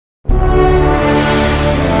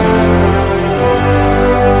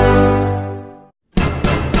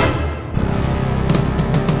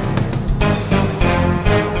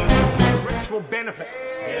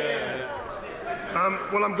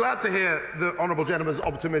glad to hear the honourable gentleman's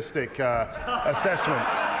optimistic assessment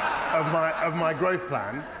of my growth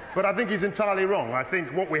plan, but I think he's entirely wrong. I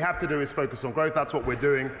think what we have to do is focus on growth. That's what we're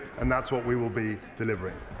doing, and that's what we will be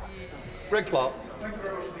delivering. Greg Clark. Thank you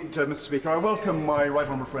very much indeed, Mr. Speaker. I welcome my right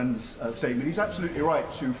honourable friend's statement. He's absolutely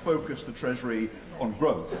right to focus the Treasury on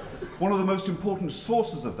growth. One of the most important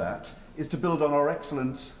sources of that is to build on our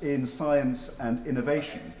excellence in science and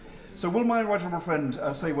innovation. So will my right honourable friend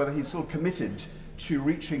say whether he's still committed to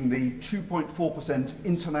reaching the 2.4%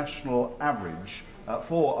 international average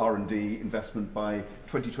for R&D investment by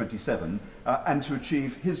 2027 and to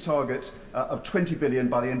achieve his target of 20 billion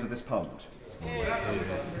by the end of this Parliament?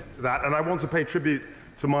 That, and I want to pay tribute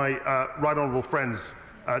to my right honourable friend's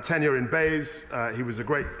tenure in Bays. He was a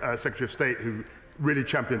great Secretary of State who really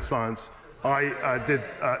championed science. I did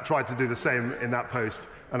try to do the same in that post,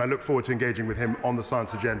 and I look forward to engaging with him on the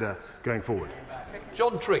science agenda going forward.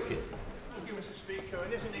 John Trickey. Thank you, Mr. Speaker.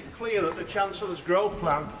 And isn't it clear that the Chancellor's growth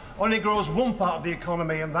plan only grows one part of the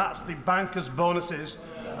economy, and that's the bankers' bonuses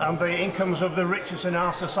and the incomes of the richest in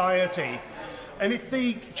our society? And if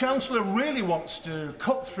the Chancellor really wants to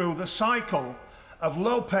cut through the cycle of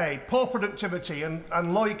low pay, poor productivity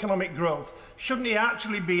and low economic growth, shouldn't he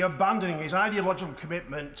actually be abandoning his ideological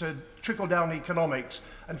commitment to trickle-down economics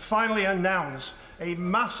and finally announce a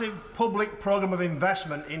massive public programme of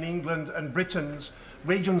investment in England and Britain's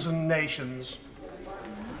regions and nations?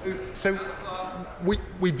 So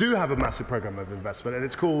we do have a massive programme of investment, and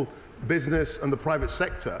it's called business and the private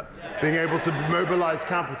sector being able to mobilise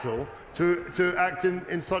capital to act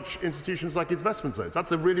in such institutions like investment zones.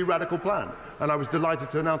 That's a really radical plan, and I was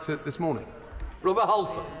delighted to announce it this morning. Robert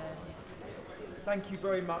Halford. Thank you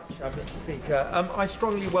very much, Mr. Speaker. I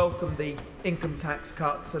strongly welcome the income tax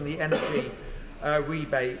cuts and the energy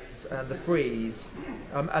rebates and the freeze,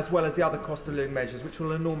 as well as the other cost of living measures, which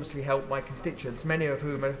will enormously help my constituents, many of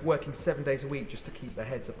whom are working 7 days a week just to keep their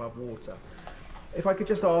heads above water. If I could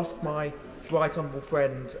just ask my right honourable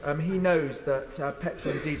friend, he knows that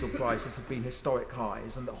petrol and diesel prices have been historic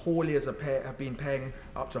highs and that hauliers have been paying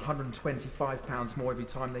up to £125 more every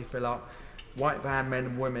time they fill up. White van men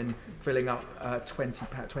and women filling up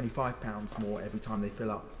 £25 more every time they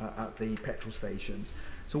fill up at the petrol stations.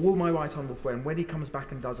 So will my right honourable friend, when he comes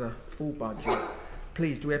back and does a full budget,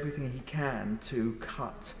 please do everything he can to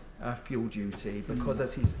cut fuel duty, because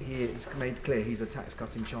as he has made clear, he's a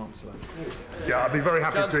tax-cutting Chancellor. Yeah, I'd be very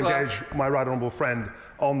happy Chancellor. to engage my right honourable friend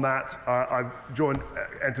on that. I've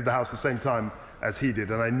entered the House at the same time as he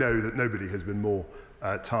did, and I know that nobody has been more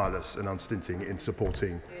tireless and unstinting in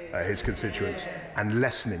supporting his constituents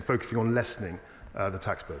and focusing on lessening the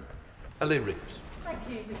tax burden. Ellie Reeves. Thank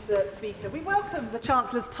you, Mr. Speaker. We welcome the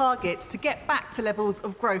Chancellor's targets to get back to levels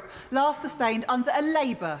of growth last sustained under a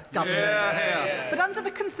Labour government. But under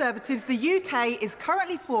the Conservatives, the UK is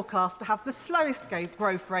currently forecast to have the slowest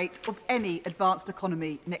growth rate of any advanced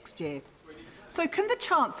economy next year. So can the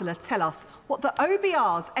Chancellor tell us what the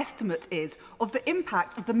OBR's estimate is of the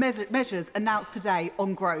impact of the measures announced today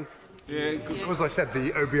on growth? As I said,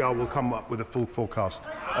 the OBR will come up with a full forecast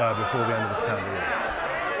before the end of the calendar year.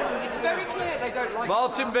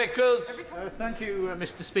 Martin Vickers. Thank you,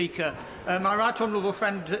 Mr. Speaker. My right honourable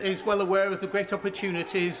friend is well aware of the great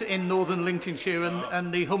opportunities in northern Lincolnshire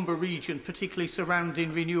and the Humber region, particularly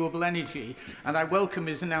surrounding renewable energy, and I welcome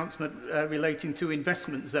his announcement relating to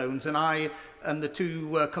investment zones, and I and the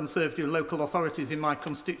two Conservative local authorities in my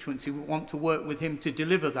constituency want to work with him to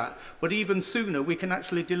deliver that. But even sooner, we can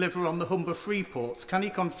actually deliver on the Humber free ports. Can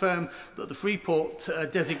he confirm that the free port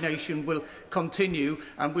designation will continue,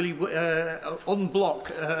 and will he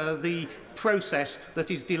unblock the process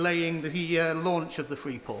that is delaying the launch of the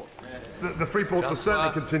free port? The free ports are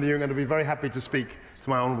certainly continuing, and I'd be very happy to speak to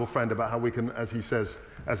my honourable friend about how we can, as he says,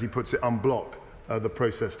 as he puts it, unblock the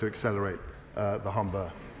process to accelerate the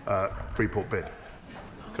Humber Freeport bid.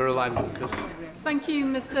 Caroline Lucas. Thank you,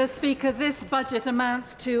 Mr. Speaker. This budget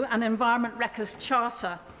amounts to an environment wreckers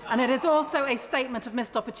charter, and it is also a statement of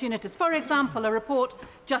missed opportunities. For example, a report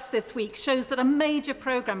just this week shows that a major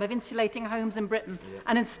programme of insulating homes in Britain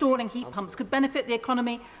and installing heat pumps could benefit the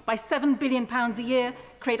economy by £7 billion a year,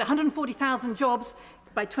 create 140,000 jobs,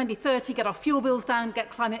 by 2030, get our fuel bills down,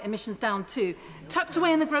 get climate emissions down too. Tucked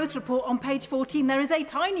away in the growth report on page 14, there is a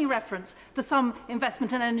tiny reference to some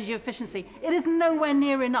investment in energy efficiency. It is nowhere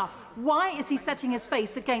near enough. Why is he setting his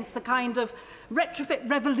face against the kind of retrofit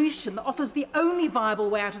revolution that offers the only viable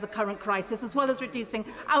way out of the current crisis, as well as reducing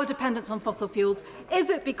our dependence on fossil fuels? Is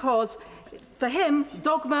it because, for him,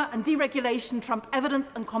 dogma and deregulation trump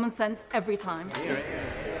evidence and common sense every time?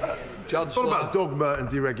 It's not about dogma and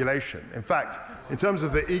deregulation. In fact, In terms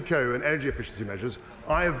of the eco and energy efficiency measures,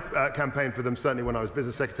 I have campaigned for them certainly when I was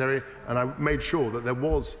business secretary, and I made sure that there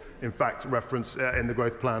was, in fact, reference in the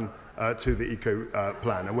growth plan to the eco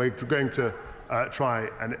plan. And we're going to try,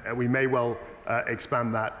 and we may well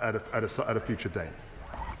expand that at a future date.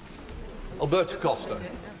 Alberto Costa.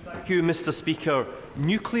 Thank you, Mr. Speaker.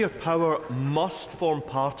 Nuclear power must form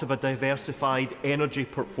part of a diversified energy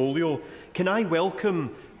portfolio. Can I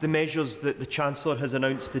welcome the measures that the Chancellor has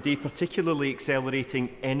announced today, particularly accelerating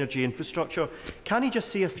energy infrastructure? Can he just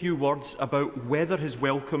say a few words about whether his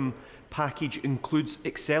welcome package includes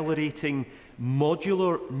accelerating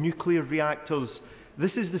modular nuclear reactors?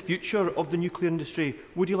 This is the future of the nuclear industry.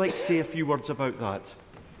 Would you like to say a few words about that?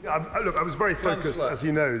 Look, I was very focused, as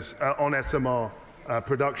he knows, on SMR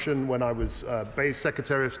production when I was base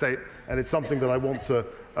Secretary of State, and it's something that I want to,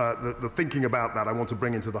 the thinking about that, I want to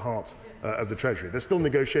bring into the heart of the Treasury. There's still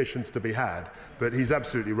negotiations to be had, but he's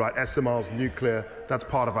absolutely right. SMRs, nuclear, that's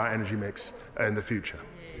part of our energy mix in the future.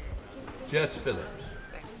 Jess Phillips.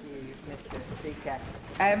 Thank you, Mr. Speaker.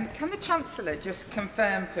 Can the Chancellor just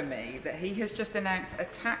confirm for me that he has just announced a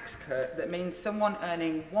tax cut that means someone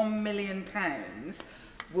earning £1 million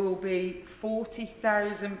will be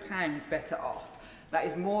 £40,000 better off? That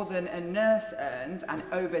is more than a nurse earns and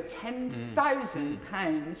over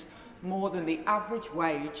 £10,000 more than the average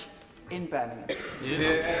wage in Birmingham.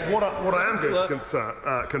 Yeah. What I am going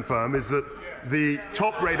to confirm is that the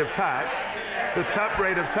top rate of tax,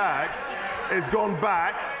 has gone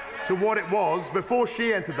back to what it was before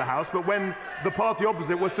she entered the House, but when the party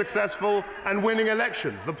opposite was successful and winning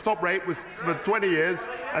elections. The top rate was for 20 years,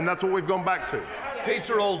 and that's what we've gone back to.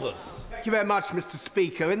 Peter Alders. Thank you very much, Mr.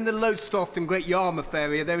 Speaker. In the Lowestoft and Great Yarmouth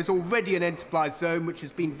area, there is already an enterprise zone which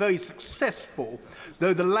has been very successful,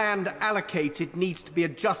 though the land allocated needs to be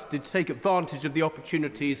adjusted to take advantage of the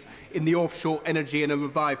opportunities in the offshore energy and a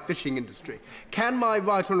revived fishing industry. Can my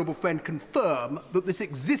right honourable friend confirm that this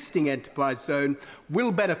existing enterprise zone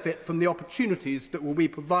will benefit from the opportunities that will be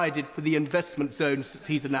provided for the investment zones that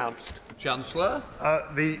he's announced? Chancellor.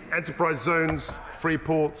 The enterprise zones, free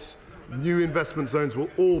ports, new investment zones will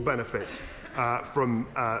all benefit from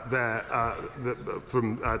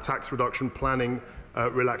tax reduction, planning,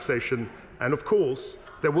 relaxation, and of course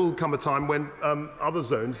there will come a time when other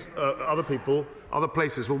zones, other people, other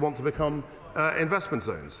places will want to become investment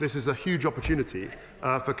zones. This is a huge opportunity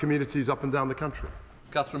for communities up and down the country.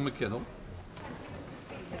 Catherine McKinnell.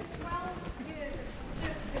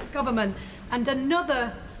 Government and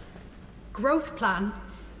another growth plan.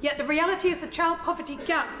 Yet the reality is the child poverty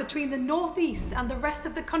gap between the North East and the rest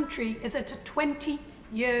of the country is at a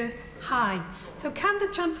 20-year high. So can the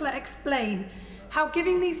Chancellor explain how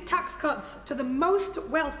giving these tax cuts to the most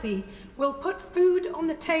wealthy will put food on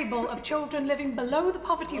the table of children living below the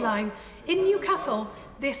poverty line in Newcastle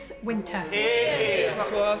this winter?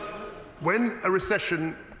 When a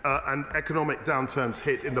recession and economic downturns have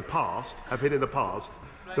hit in the past,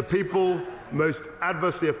 the people most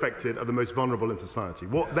adversely affected are the most vulnerable in society.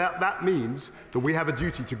 What that means that we have a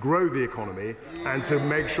duty to grow the economy and to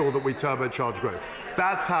make sure that we turbocharge growth.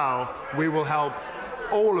 That's how we will help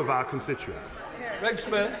all of our constituents.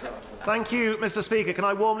 Thank you, Mr. Speaker. Can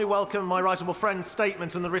I warmly welcome my right honourable friend's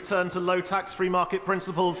statement and the return to low tax free market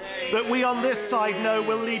principles that we on this side know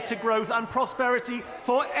will lead to growth and prosperity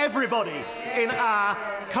for everybody in our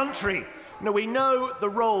country. Now, we know the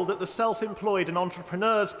role that the self-employed and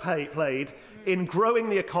entrepreneurs played in growing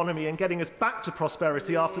the economy and getting us back to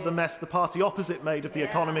prosperity after the mess the party opposite made of the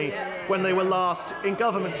economy when they were last in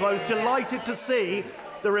government. So I was delighted to see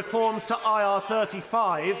the reforms to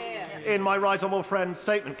IR35 in my right honourable friend's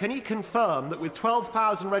statement. Can he confirm that with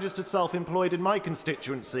 12,000 registered self-employed in my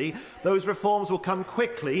constituency, those reforms will come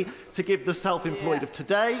quickly to give the self-employed of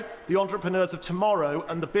today, the entrepreneurs of tomorrow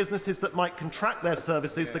and the businesses that might contract their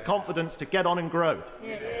services the confidence to get on and grow?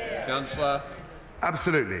 Chancellor.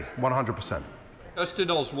 Absolutely, 100%.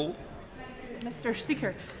 Justin Oswald. Mr.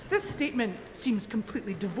 Speaker, this statement seems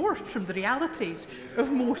completely divorced from the realities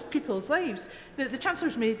of most people's lives. The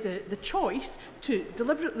Chancellor's made the choice to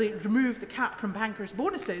deliberately remove the cap from bankers'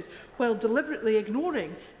 bonuses while deliberately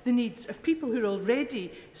ignoring the needs of people who are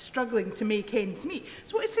already struggling to make ends meet.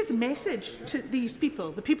 So what is his message to these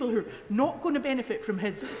people, the people who are not going to benefit from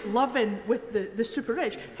his love-in with the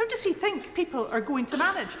super-rich? How does he think people are going to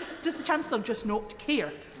manage? Does the Chancellor just not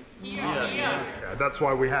care? Yeah, that's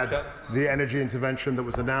why we had the energy intervention that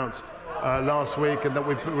was announced last week and that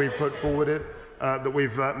we put forward it, that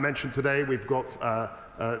we've mentioned today. We've got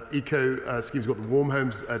eco schemes, we've got the warm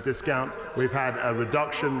homes discount. We've had a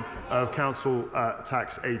reduction of council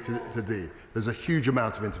tax A to D. There's a huge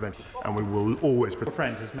amount of intervention and we will always... Your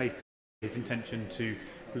friend has made his intention to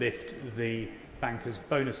lift the bankers'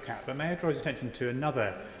 bonus cap. But may I draw his attention to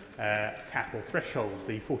another cap or threshold,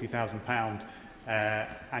 the £40,000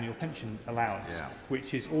 annual pension allowance,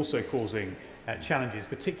 which is also causing challenges,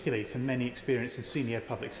 particularly to many experienced and senior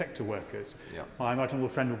public sector workers. My right honourable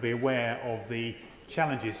friend will be aware of the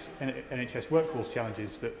challenges, NHS workforce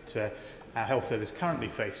challenges that our health service currently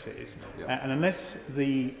faces, and unless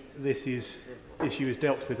this issue is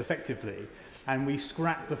dealt with effectively, and we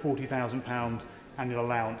scrap the £40,000 annual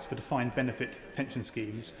allowance for defined benefit pension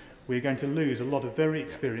schemes, we're going to lose a lot of very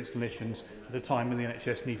experienced clinicians at a time when the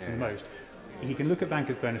NHS needs them most. He can look at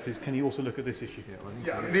bankers' bonuses. Can he also look at this issue?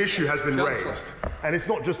 Yeah, the issue has been raised, and it's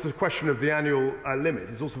not just a question of the annual limit,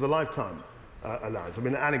 it's also the lifetime allowance. I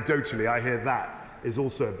mean, anecdotally, I hear that is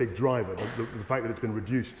also a big driver. The fact that it's been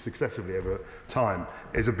reduced successively over time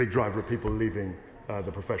is a big driver of people leaving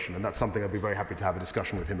the profession, and that's something I'd be very happy to have a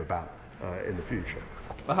discussion with him about in the future.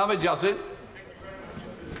 Mohammed Yazid.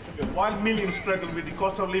 While millions struggle with the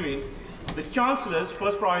cost of living, the Chancellor's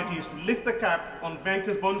first priority is to lift the cap on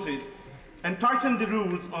bankers' bonuses and tighten the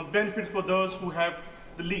rules on benefits for those who have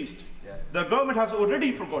the least. The government has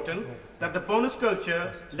already forgotten that the bonus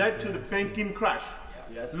culture led to the banking crash.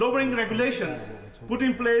 Lowering regulations put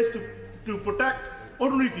in place to protect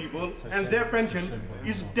ordinary people and their pension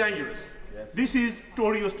is dangerous. This is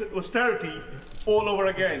Tory austerity all over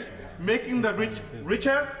again, making the rich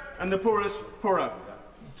richer and the poorest poorer.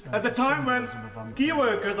 At the time when key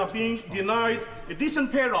workers are being denied a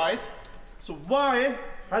decent pay rise, so why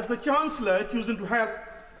has the Chancellor chosen to help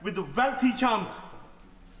with the wealthy chums?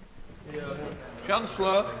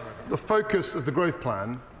 Chancellor. The focus of the growth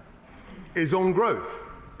plan is on growth.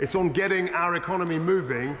 It's on getting our economy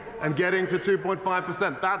moving and getting to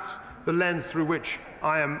 2.5%. That's the lens through which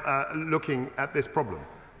I am looking at this problem.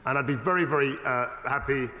 And I'd be very, very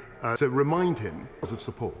happy to remind him of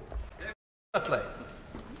support.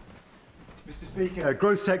 Mr. Speaker,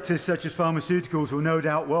 growth sectors such as pharmaceuticals will no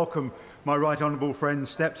doubt welcome my right honourable friend's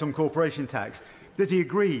steps on corporation tax. Does he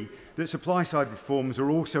agree that supply-side reforms are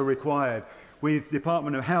also required, with the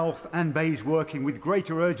Department of Health and BEIS working with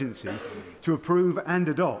greater urgency to approve and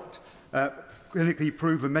adopt clinically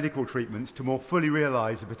proven medical treatments to more fully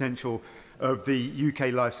realise the potential of the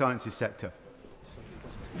UK life sciences sector?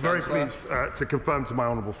 Very pleased to confirm to my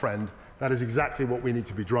honourable friend that is exactly what we need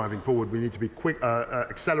to be driving forward. We need to be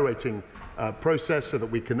accelerating process so that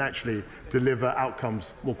we can actually deliver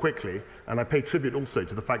outcomes more quickly. And I pay tribute also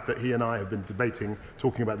to the fact that he and I have been debating,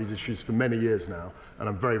 talking about these issues for many years now. And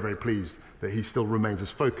I'm very, very pleased that he still remains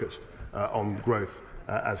as focused on growth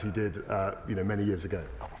as he did many years ago.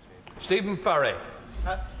 Stephen Farry.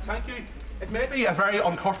 Thank you. It may be a very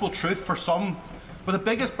uncomfortable truth for some, but the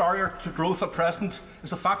biggest barrier to growth at present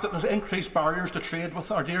is the fact that there's increased barriers to trade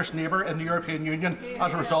with our dearest neighbour in the European Union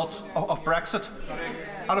as a result of Brexit.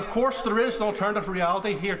 And of course there is an alternative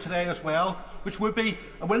reality here today as well, which would be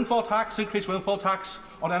a windfall tax, increased windfall tax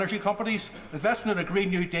on energy companies, investment in a Green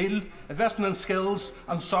New Deal, investment in skills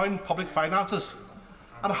and sound public finances.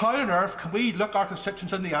 And how on earth can we look our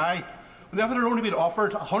constituents in the eye whenever they're only being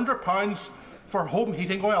offered £100 for home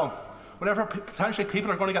heating oil, whenever potentially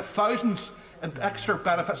people are going to get thousands in extra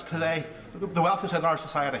benefits today, the wealthiest in our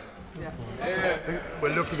society? I think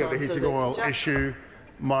we're looking at the heating oil issue.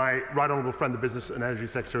 My right honourable friend, the Business and Energy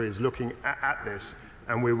Secretary, is looking at this,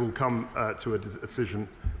 and we will come to a decision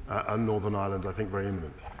on Northern Ireland, I think, very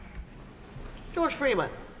imminent. George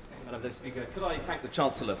Freeman. Madam Speaker, could I thank the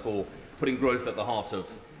Chancellor for putting growth at the heart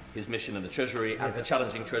of his mission in the Treasury and for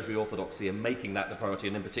challenging Treasury orthodoxy and making that the priority,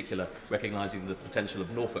 and in particular recognising the potential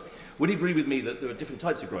of Norfolk. Would he agree with me that there are different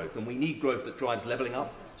types of growth, and we need growth that drives levelling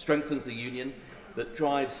up, strengthens the union, that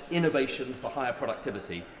drives innovation for higher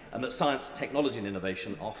productivity, and that science, technology and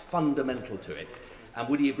innovation are fundamental to it? And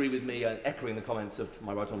would he agree with me, echoing the comments of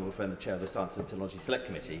my right honourable friend, the Chair of the Science and Technology Select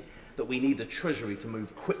Committee, that we need the Treasury to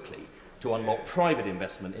move quickly to unlock private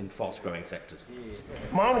investment in fast-growing sectors?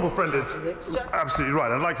 My honourable friend is absolutely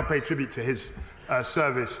right. I'd like to pay tribute to his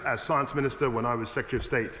service as Science Minister when I was Secretary of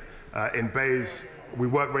State in BEIS. We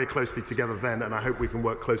worked very closely together then, and I hope we can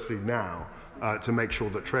work closely now to make sure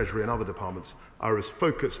that Treasury and other departments are as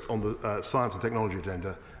focused on the science and technology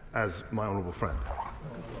agenda as my honourable friend.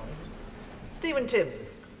 Stephen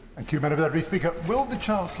Timms. Thank you, Madam Speaker. Will the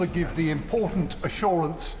Chancellor give the important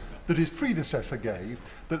assurance that his predecessor gave,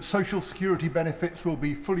 that social security benefits will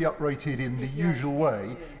be fully uprated in the usual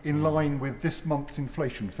way, in line with this month's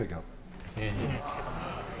inflation figure?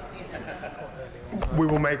 We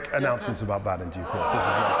will make announcements about that in due course. This is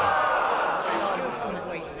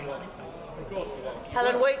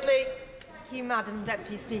Helen Whately. Thank you, Madam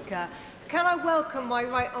Deputy Speaker. Can I welcome my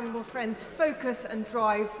right honourable friend's focus and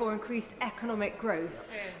drive for increased economic growth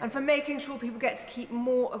and for making sure people get to keep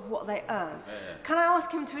more of what they earn? Can I ask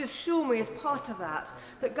him to assure me as part of that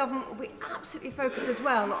that government will be absolutely focused as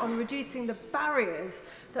well on reducing the barriers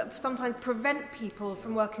that sometimes prevent people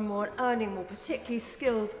from working more and earning more, particularly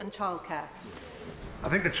skills and childcare? I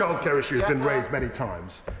think the childcare issue has been raised many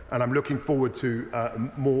times, and I'm looking forward to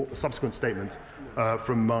more subsequent statement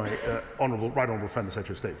from my right honourable friend, the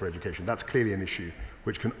Secretary of State for Education. That's clearly an issue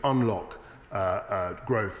which can unlock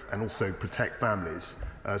growth and also protect families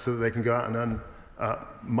so that they can go out and earn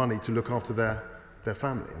money to look after their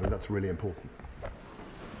family. I mean, that's really important.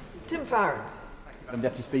 Tim Farron. Madam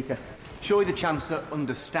Deputy Speaker, surely the Chancellor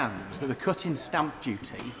understands that the cut in stamp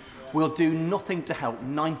duty will do nothing to help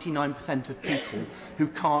 99% of people who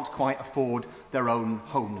can't quite afford their own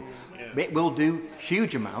home. It will do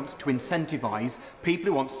huge amounts to incentivise people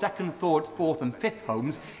who want second, third, fourth and fifth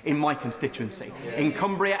homes in my constituency, in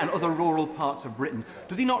Cumbria and other rural parts of Britain.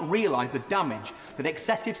 Does he not realise the damage that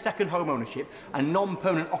excessive second home ownership and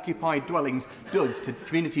non-permanent occupied dwellings does to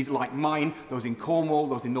communities like mine, those in Cornwall,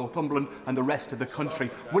 those in Northumberland and the rest of the country?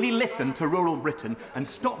 Will he listen to rural Britain and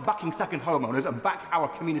stop backing second homeowners and back our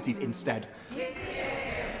communities instead?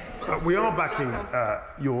 We are backing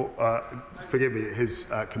his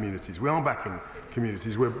communities. We are backing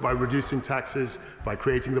communities by reducing taxes, by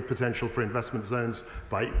creating the potential for investment zones,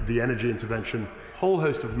 by the energy intervention, whole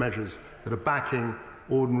host of measures that are backing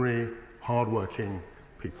ordinary, hard-working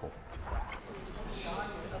people.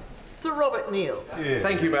 Sir Robert Neal.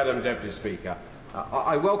 Thank you, Madam Deputy Speaker.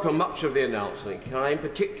 I welcome much of the announcement. Can I in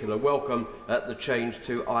particular welcome the change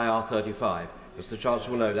to IR35? As the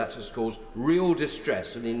Chancellor will know, that has caused real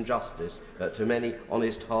distress and injustice to many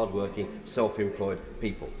honest, hard-working, self-employed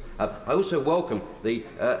people. I also welcome the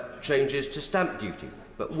changes to stamp duty,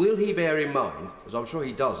 but will he bear in mind, as I'm sure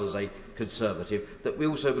he does as a Conservative, that we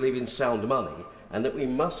also believe in sound money and that we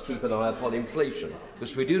must keep an eye upon inflation,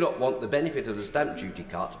 because we do not want the benefit of the stamp duty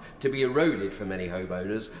cut to be eroded for many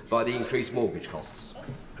homeowners by the increased mortgage costs?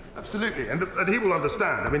 Absolutely, and he will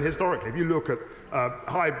understand. I mean, historically, if you look at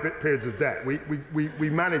high periods of debt, we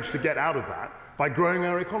managed to get out of that by growing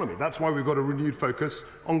our economy. That's why we've got a renewed focus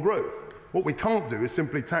on growth. What we can't do is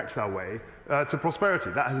simply tax our way to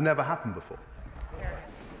prosperity. That has never happened before.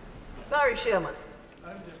 Barry Sherman.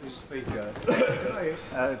 Mr. Speaker, can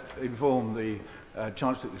I inform the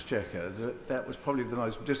Chancellor of the Exchequer that was probably the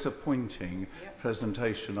most disappointing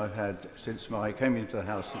presentation I've had since I came into the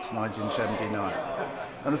House since 1979.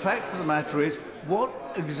 And the fact of the matter is, what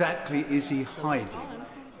exactly is he hiding?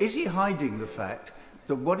 Is he hiding the fact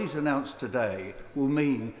that what he's announced today will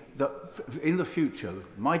mean that in the future,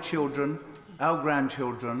 my children, our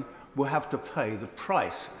grandchildren, will have to pay the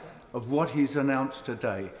price of what he's announced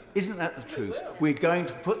today? Isn't that the truth? We're going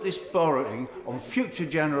to put this borrowing on future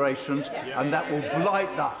generations, and that will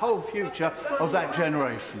blight the whole future of that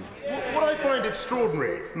generation. What I find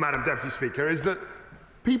extraordinary, Madam Deputy Speaker, is that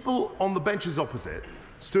people on the benches opposite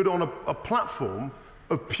stood on a platform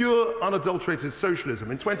of pure, unadulterated socialism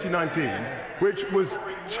in 2019, which was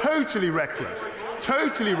totally reckless,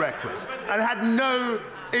 and had no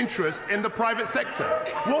interest in the private sector.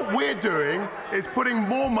 What we're doing is putting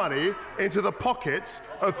more money into the pockets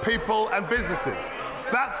of people and businesses.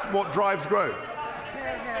 That's what drives growth.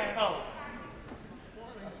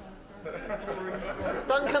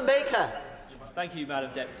 Duncan Baker. Thank you,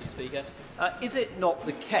 Madam Deputy Speaker. Is it not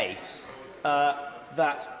the case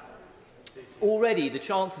that already the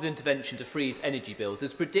Chancellor's intervention to freeze energy bills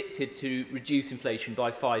is predicted to reduce inflation by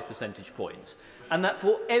 5 percentage points, and that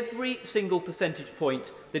for every single percentage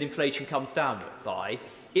point that inflation comes down by,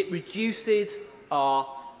 it reduces our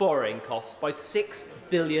borrowing costs by £6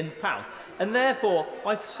 billion. And therefore,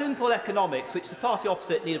 by simple economics, which the party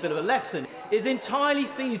opposite need a bit of a lesson, it is entirely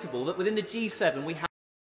feasible that within the G7 we have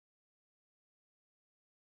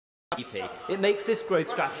GDP. It makes this growth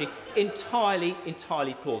strategy entirely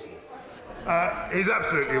plausible. He's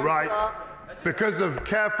absolutely right. Because of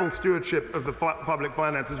careful stewardship of the public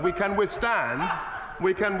finances, we can withstand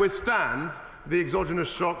the exogenous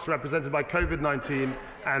shocks represented by COVID-19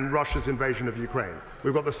 and Russia's invasion of Ukraine.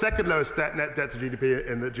 We've got the second lowest net debt to GDP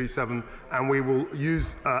in the G7, and we will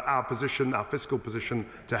use our fiscal position,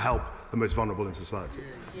 to help the most vulnerable in society.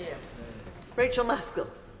 Rachel Maskell.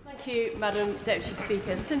 Thank you, Madam Deputy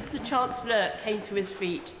Speaker. Since the Chancellor came to his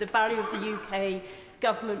feet, the value of the UK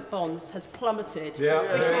government bonds has plummeted, which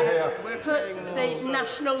will put the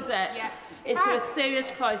national debt into a serious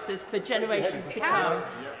crisis for generations to come.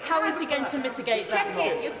 How is he going to mitigate that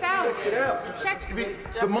loss?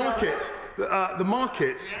 The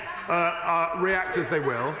markets react as they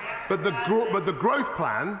will. But the growth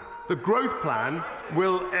plan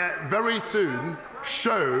will very soon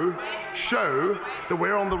show that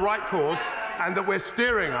we're on the right course and that we're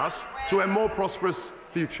steering us to a more prosperous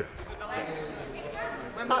future.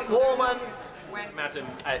 Madam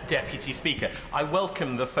Deputy Speaker, I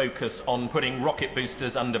welcome the focus on putting rocket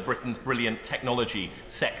boosters under Britain's brilliant technology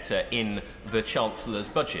sector in the Chancellor's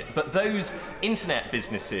budget. But those internet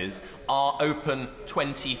businesses are open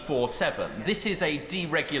 24/7. This is a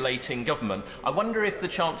deregulating government. I wonder if the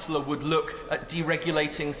Chancellor would look at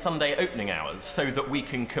deregulating Sunday opening hours so that we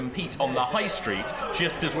can compete on the high street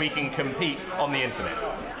just as we can compete on the internet.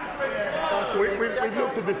 We've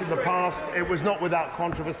looked at this in the past. It was not without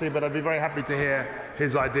controversy, but I'd be very happy to hear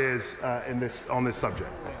his ideas on this subject.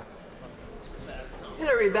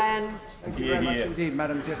 Hilary Benn. Thank you very much indeed,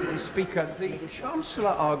 Madam Deputy Speaker. The Chancellor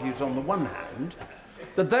argues on the one hand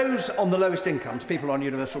that those on the lowest incomes, people on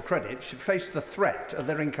universal credit, should face the threat of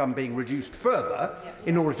their income being reduced further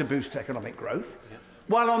in order to boost economic growth,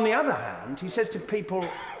 while on the other hand, he says to people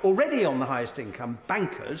already on the highest income,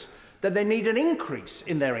 bankers, that they need an increase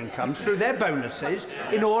in their incomes through their bonuses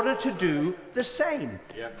in order to do the same.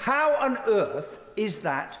 How on earth is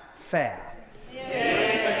that fair?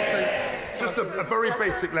 Just a very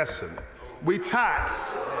basic lesson. We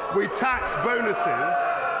tax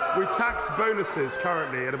bonuses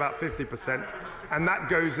currently at about 50%, and that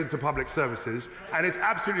goes into public services, and it's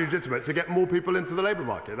absolutely legitimate to get more people into the labour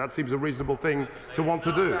market. That seems a reasonable thing to want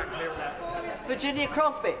to do. Virginia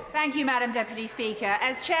Crosby. Thank you, Madam Deputy Speaker.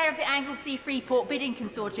 As chair of the Anglesey Freeport Bidding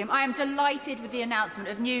Consortium, I am delighted with the announcement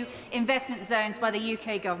of new investment zones by the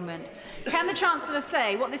UK Government. Can the Chancellor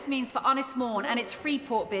say what this means for Unismorn and its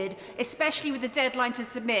Freeport bid, especially with the deadline to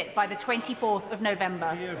submit by the 24th of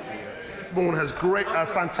November? Unismorn has a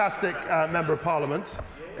fantastic Member of Parliament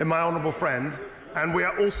in my honourable friend, and we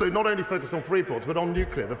are also not only focused on Freeports, but on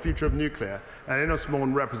nuclear, the future of nuclear, and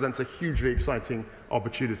Unismorn represents a hugely exciting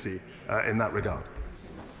opportunity in that regard.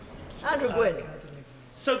 Andrew Gwynn.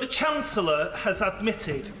 So the Chancellor has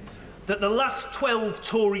admitted that the last 12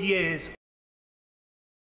 Tory years...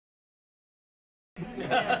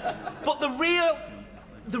 But the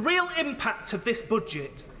real impact of this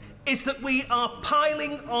budget is that we are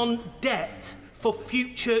piling on debt for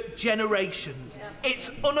future generations. It's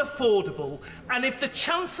unaffordable, and if the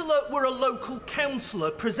Chancellor were a local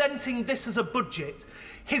councillor presenting this as a budget,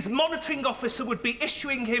 his monitoring officer would be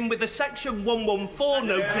issuing him with a Section 114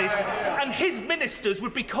 notice, and his ministers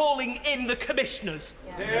would be calling in the commissioners.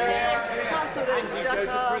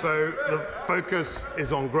 So the focus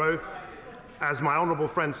is on growth. As my honourable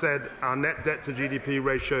friend said, our net debt to GDP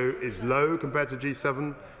ratio is low compared to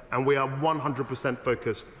G7, and we are 100%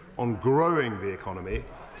 focused on growing the economy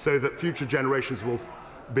so that future generations will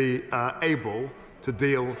be able to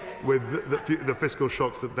deal with the fiscal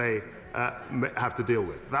shocks that they have to deal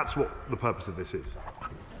with. That's what the purpose of this is.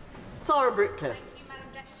 Sarah Brickcliffe.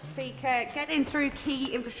 Speaker, getting through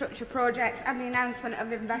key infrastructure projects and the announcement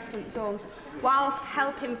of investment zones, whilst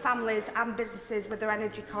helping families and businesses with their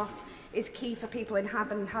energy costs, is key for people in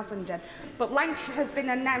Ham and Haslingden. But Lancashire has been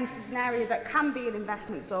announced as an area that can be an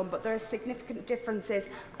investment zone, but there are significant differences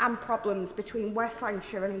and problems between West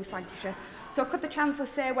Lancashire and East Lancashire. So could the Chancellor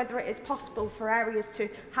say whether it is possible for areas to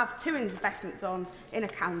have 2 investment zones in a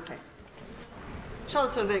county?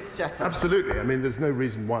 Chancellor of the Exchequer. Absolutely. I mean, there's no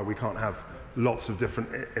reason why we can't have lots of different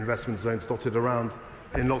investment zones dotted around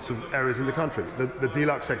in lots of areas in the country. The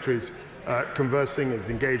Deluxe Secretary is conversing, is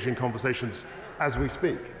engaging in conversations as we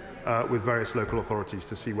speak with various local authorities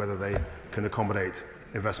to see whether they can accommodate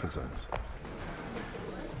investment zones.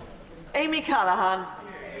 Amy Callaghan.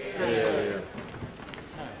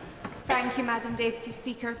 Thank you, Madam Deputy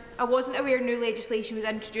Speaker. I wasn't aware new legislation was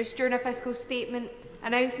introduced during a fiscal statement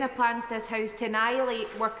announcing a plan to this House to annihilate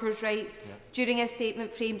workers' rights during a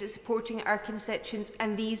statement framed at supporting our constituents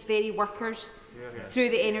and these very workers through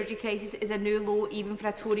the energy crisis is a new low even for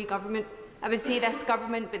a Tory government. I would say this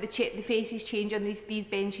government, but the faces change on these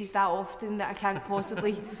benches that often that I can't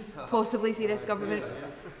possibly say this government.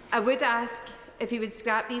 I would ask if he would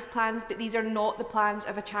scrap these plans, but these are not the plans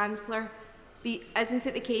of a Chancellor. Isn't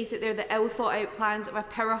it the case that they're the ill-thought-out plans of a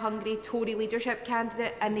power-hungry Tory leadership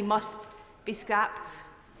candidate and they must be scrapped?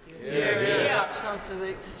 Chancellor of the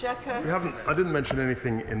Exchequer. I didn't mention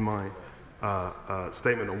anything in my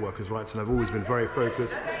statement on workers' rights, and I've always been very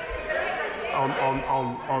focused on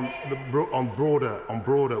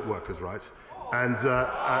broader workers' rights, and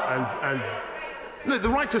No, the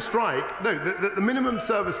right to strike, no, the minimum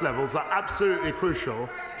service levels are absolutely crucial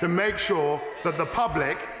to make sure that the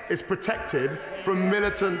public is protected from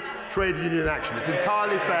militant trade union action. It's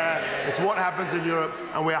entirely fair, it's what happens in Europe,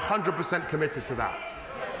 and we're 100% committed to that.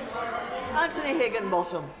 Anthony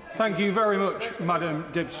Higginbottom. Thank you very much, Madam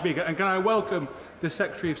Deputy Speaker, and can I welcome the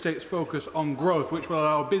Secretary of State's focus on growth, which will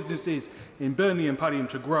allow businesses in Burnley and Paddington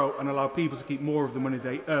to grow and allow people to keep more of the money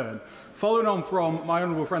they earn. Following on from my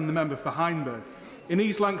honourable friend, the member for Hindburn, in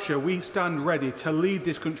East Lancashire, we stand ready to lead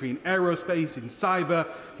this country in aerospace, in cyber,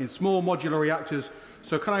 in small modular reactors.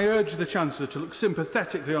 So can I urge the Chancellor to look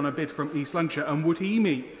sympathetically on a bid from East Lancashire, and would he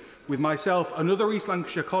meet with myself and other East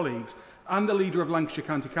Lancashire colleagues and the leader of Lancashire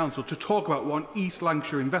County Council to talk about what an East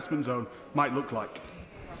Lancashire investment zone might look like?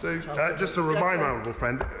 So, just to remind my honourable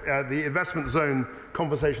friend, the investment zone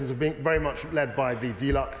conversations have been very much led by the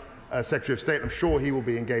DLUC Secretary of State. I'm sure he will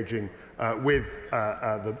be engaging with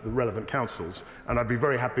the relevant councils, and I'd be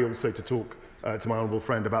very happy also to talk to my honourable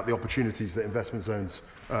friend about the opportunities that investment zones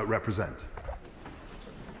represent.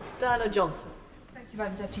 Diana Johnson. Thank you,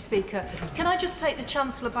 Madam Deputy Speaker. Can I just take the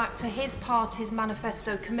Chancellor back to his party's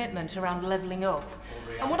manifesto commitment around levelling up?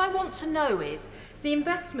 And what I want to know is, the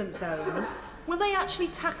investment zones, will they actually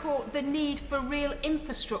tackle the need for real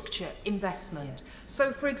infrastructure investment?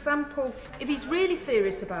 So, for example, if he's really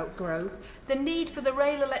serious about growth, the need for the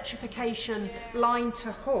rail electrification line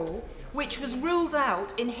to Hull, which was ruled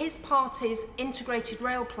out in his party's integrated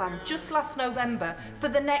rail plan just last November for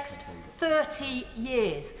the next 30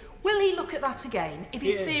 years. Will he look at that again if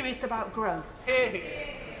he's serious about growth?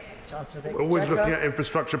 We're always looking at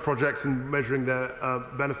infrastructure projects and measuring their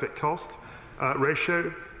benefit-cost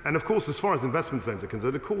ratio. And of course, as far as investment zones are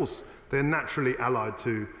concerned, of course, they're naturally allied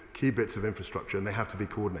to key bits of infrastructure, and they have to be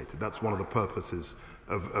coordinated. That's one of the purposes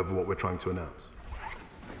of what we're trying to announce.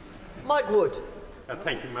 Mike Wood.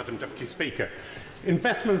 Thank you, Madam Deputy Speaker.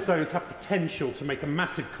 Investment zones have potential to make a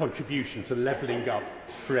massive contribution to levelling up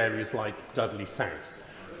for areas like Dudley South.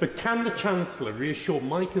 But can the Chancellor reassure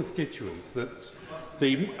my constituents that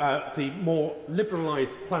the more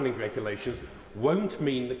liberalised planning regulations won't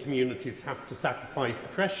mean that communities have to sacrifice the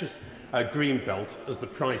precious green belt as the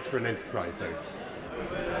price for an enterprise zone?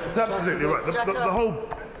 It's absolutely right. The whole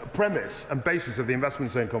premise and basis of the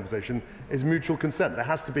investment zone conversation is mutual consent. There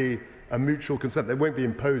has to be a mutual consent. They won't be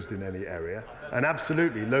imposed in any area. And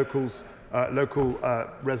absolutely, local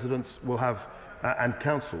residents will have, and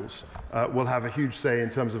councils will have a huge say in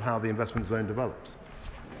terms of how the investment zone develops.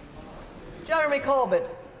 Jeremy Corbyn.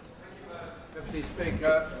 Deputy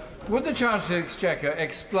Speaker, would the Chancellor of the Exchequer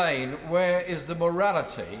explain where is the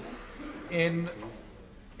morality in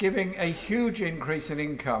giving a huge increase in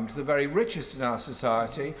income to the very richest in our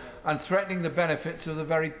society and threatening the benefits of the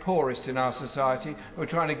very poorest in our society who are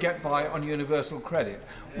trying to get by on universal credit?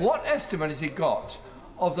 What estimate has he got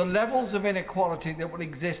of the levels of inequality that will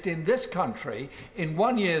exist in this country in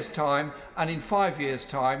 1 year's time and in 5 years'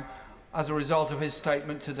 time as a result of his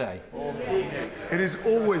statement today? It is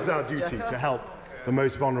always our duty to help the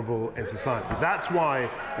most vulnerable in society. That's why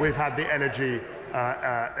we've had the energy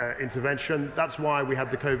intervention. That's why we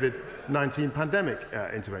had the COVID-19 pandemic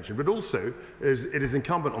intervention. But also, it is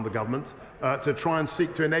incumbent on the government to try and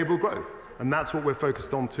seek to enable growth. And that's what we're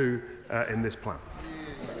focused on too in this plan.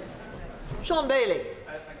 Sean Bailey.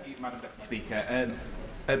 Thank you, Madam Deputy Speaker.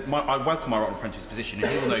 I welcome my right friend's position,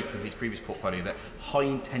 and he will know from his previous portfolio that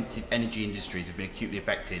high-intensive energy industries have been acutely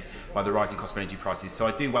affected by the rising cost of energy prices. So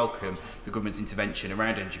I do welcome the government's intervention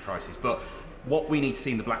around energy prices. But what we need to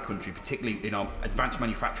see in the Black Country, particularly in our advanced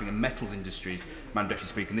manufacturing and metals industries, Madam Deputy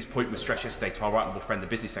Speaker, and this point was stressed yesterday to our right honourable friend, the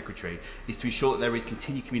Business Secretary, is to ensure that there is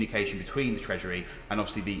continued communication between the Treasury and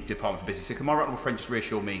obviously the Department for Business. So can my right honourable friend just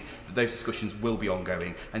reassure me that those discussions will be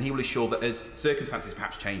ongoing, and he will assure that as circumstances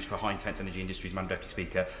perhaps change for high-intense energy industries, Madam Deputy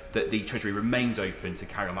Speaker, that the Treasury remains open to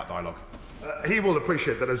carry on that dialogue? He will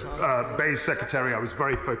appreciate that as Bay's Secretary, I was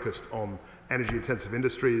very focused on energy-intensive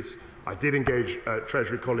industries. I did engage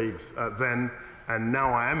Treasury colleagues then, and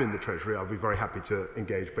now I am in the Treasury. I'll be very happy to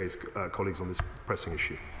engage Bay's colleagues on this pressing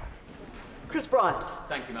issue. Chris Bryant.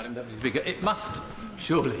 Thank you, Madam Deputy Speaker. It must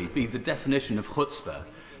surely be the definition of chutzpah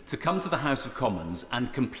to come to the House of Commons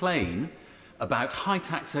and complain about high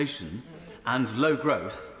taxation and low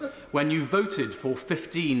growth when you voted for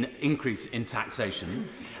 15 increase in taxation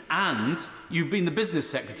and you've been the Business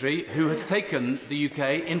Secretary who has taken the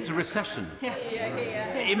UK into recession.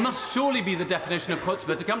 It must surely be the definition of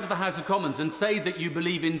chutzpah to come to the House of Commons and say that you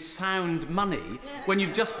believe in sound money when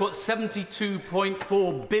you've just put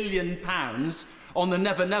 £72.4 billion on the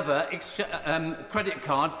Never Never credit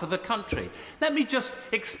card for the country. Let me just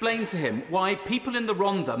explain to him why people in the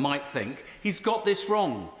Rhondda might think he's got this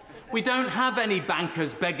wrong. We don't have any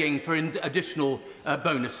bankers begging for additional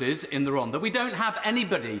bonuses in the Rhondda. We don't have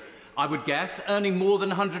anybody, I would guess, earning more than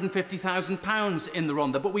 £150,000 in the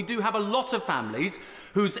Rhondda. But we do have a lot of families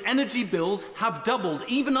whose energy bills have doubled,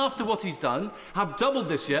 even after what he's done, have doubled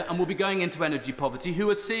this year and will be going into energy poverty, who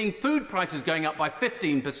are seeing food prices going up by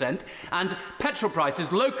 15% and petrol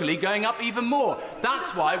prices locally going up even more.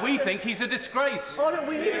 That's why we think he's a disgrace.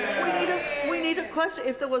 We need a question.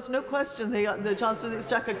 If there was no question, the Chancellor of the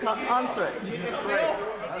Exchequer can't answer it.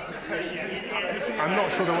 I'm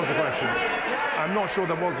not sure there was a question. I'm not sure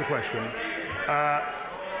there was a question.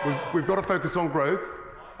 We've got to focus on growth,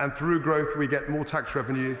 and through growth we get more tax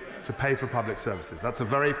revenue to pay for public services. That's a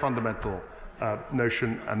very fundamental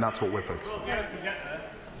notion, and that's what we're focused on.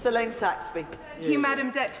 Selene Saxby. Thank you, Madam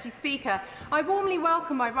Deputy Speaker. I warmly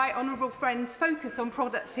welcome my right honourable friend's focus on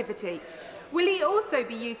productivity. Will he also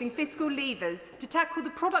be using fiscal levers to tackle the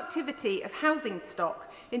productivity of housing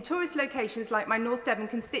stock in tourist locations like my North Devon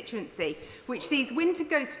constituency, which sees winter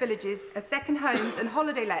ghost villages as second homes and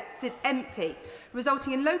holiday lets sit empty,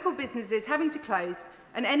 resulting in local businesses having to close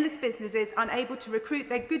and endless businesses unable to recruit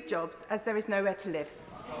their good jobs as there is nowhere to live?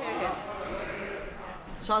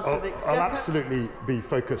 I'll absolutely be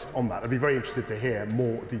focused on that. I'd be very interested to hear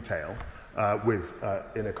more detail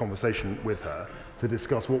in a conversation with her to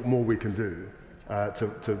discuss what more we can do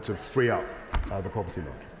to free up the property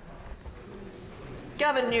market.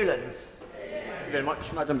 Gavin Newlands. Thank you very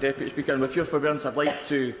much, Madam Deputy Speaker. And with your forbearance, I'd like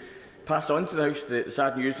to pass on to the House the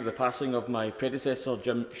sad news of the passing of my predecessor,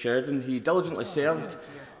 Jim Sheridan. He diligently served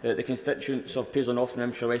the constituents of Paisley North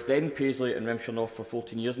and Remshire West, then Paisley and Remshire North for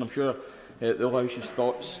 14 years, and I'm sure the whole House's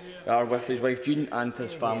thoughts are with his wife Jean and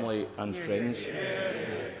his family and friends.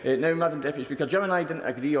 Now, Madam Deputy Speaker, Jim and I didn't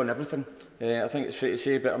agree on everything, I think it's fair to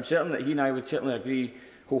say, but I'm certain that he and I would certainly agree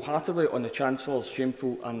wholeheartedly on the Chancellor's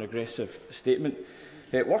shameful and regressive statement.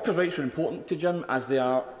 Workers' rights were important to Jim, as they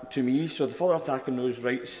are to me, so the further attack on those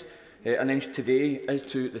rights announced today is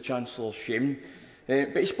to the Chancellor's shame.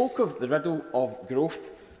 But he spoke of the riddle of growth,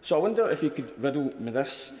 so I wonder if he could riddle me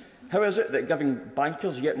this. How is it that giving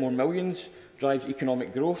bankers yet more millions drives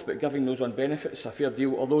economic growth, but giving those on benefits a fair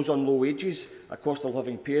deal or those on low wages a cost of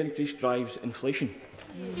living pay increase drives inflation?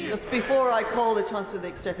 Just before I call the Chancellor of the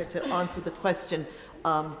Exchequer to answer the question,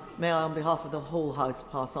 may I, on behalf of the whole House,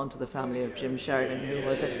 pass on to the family of Jim Sheridan, who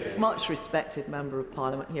was a much respected Member of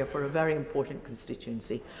Parliament here for a very important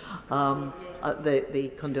constituency,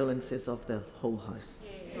 the condolences of the whole House.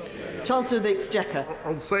 Chancellor of the Exchequer.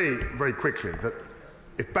 I'll say very quickly that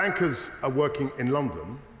if bankers are working in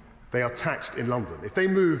London, they are taxed in London. If they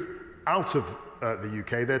move out of the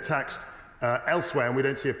UK, they're taxed elsewhere, and we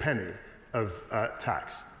don't see a penny of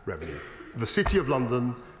tax revenue. The City of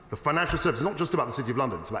London, the financial services, not just about the City of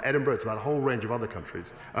London, it's about Edinburgh, it's about a whole range of other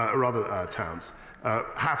countries, or other towns,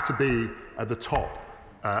 have to be at the top,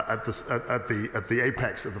 at the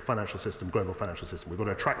apex of the financial system, global financial system. We've got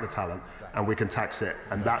to attract the talent, and we can tax it,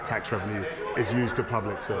 and that tax revenue is used to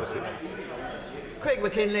public services. Craig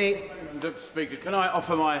McKinley. Deputy Speaker, can I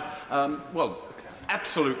offer my,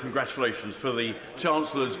 absolute congratulations for the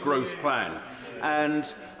Chancellor's growth plan. And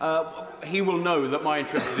he will know that my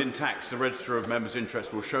interest is in tax. The Register of Members'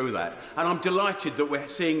 Interest will show that. And I'm delighted that we're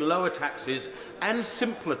seeing lower taxes and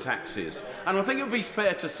simpler taxes. And I think it would be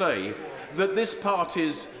fair to say that this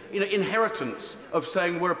party's inheritance of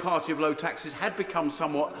saying we're a party of low taxes had become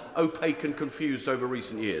somewhat opaque and confused over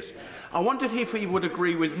recent years. I wondered if he would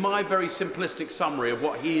agree with my very simplistic summary of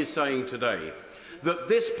what he is saying today, that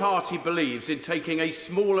this party believes in taking a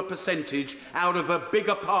smaller percentage out of a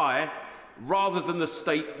bigger pie rather than the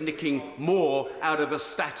state nicking more out of a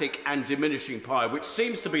static and diminishing pie, which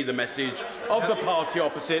seems to be the message of the party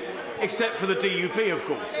opposite, except for the DUP, of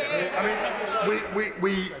course. I mean,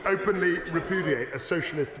 we openly repudiate a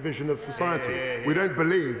socialist vision of society. We don't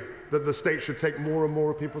believe that the state should take more and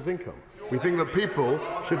more of people's income. We think that people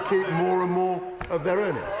should keep more and more of their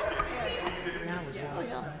earnings.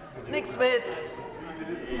 Nick Smith.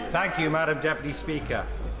 Thank you, Madam Deputy Speaker.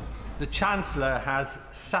 The Chancellor has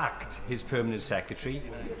sacked his Permanent Secretary,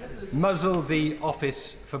 muzzled the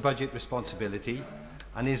Office for Budget Responsibility,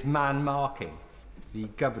 and is man-marking the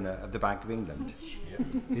Governor of the Bank of England.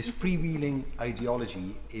 His freewheeling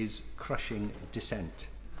ideology is crushing dissent.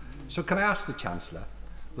 So can I ask the Chancellor,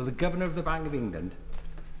 will the Governor of the Bank of England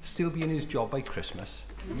still be in his job by Christmas?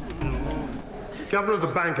 The Governor of the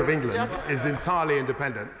Bank of England is entirely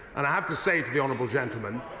independent, and I have to say to the honourable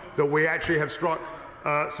gentleman that we actually have struck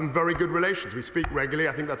some very good relations. We speak regularly.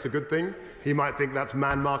 I think that's a good thing. He might think that's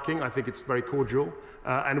man-marking. I think it's very cordial.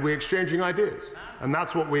 And we're exchanging ideas. And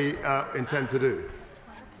that's what we intend to do.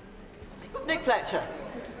 Nick Fletcher.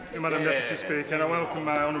 Madam Deputy Speaker, and I welcome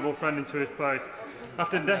my honourable friend into his place.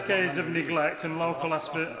 After decades of neglect and low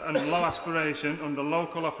aspiration under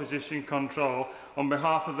local opposition control, on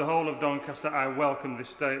behalf of the whole of Doncaster, I welcome this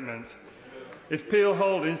statement. If Peel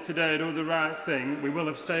Holdings today do the right thing, we will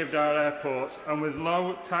have saved our airports, and with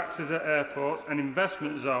low taxes at airports, an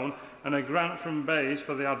investment zone and a grant from BAYES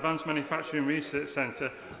for the Advanced Manufacturing Research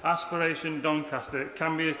Centre, Aspiration Doncaster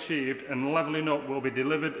can be achieved and levelling up will be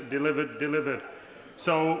delivered.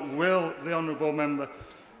 So will the honourable member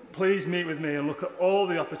please meet with me and look at all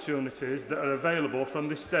the opportunities that are available from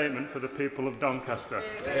this statement for the people of Doncaster.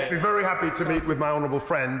 I'd be very happy to meet with my honourable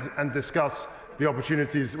friend and discuss the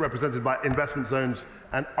opportunities represented by investment zones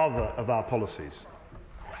and other of our policies.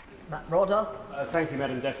 Matt Rodder. Thank you,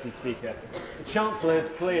 Madam Deputy Speaker. The Chancellor has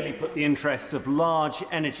clearly put the interests of large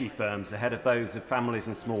energy firms ahead of those of families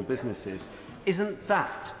and small businesses. Isn't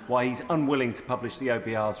that why he's unwilling to publish the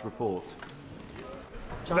OBR's report?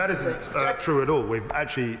 That isn't true at all. We've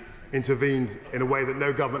actually intervened in a way that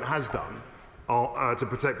no government has done to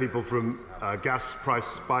protect people from gas price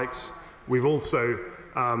spikes. We've also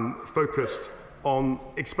focused on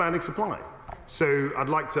expanding supply. So I'd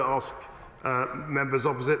like to ask members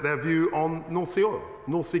opposite their view on North Sea oil,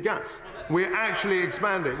 North Sea gas. We're actually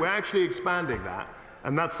expanding that,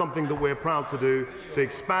 and that's something that we're proud to do, to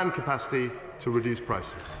expand capacity to reduce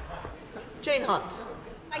prices. Jane Hunt.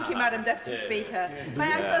 Thank you, Madam Deputy Speaker. May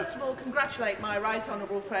I first of all congratulate my right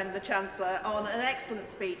honourable friend, the Chancellor, on an excellent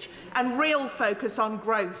speech and real focus on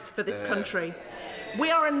growth for this country. We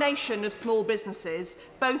are a nation of small businesses,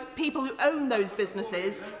 both people who own those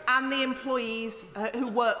businesses and the employees who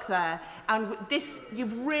work there. And this,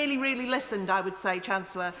 you've really listened, I would say,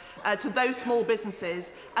 Chancellor, to those small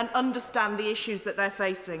businesses and understand the issues that they're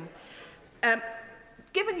facing.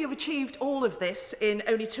 Given you've achieved all of this in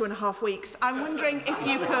only 2.5 weeks, I'm wondering if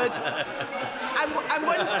you could.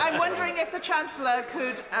 I'm wondering if the Chancellor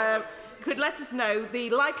could let us know the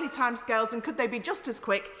likely timescales, and could they be just as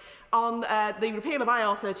quick on the repeal of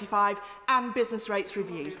IR35 and business rates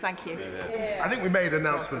reviews? Thank you. I think we made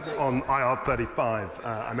announcements on IR35.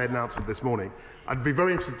 I made an announcement this morning. I'd be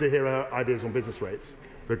very interested to hear her ideas on business rates,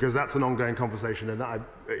 because that's an ongoing conversation, and I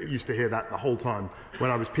used to hear that the whole time when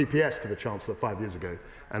I was PPS to the Chancellor 5 years ago,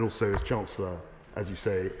 and also as Chancellor, as you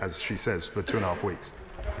say, as she says, for 2.5 weeks.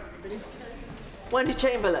 Wendy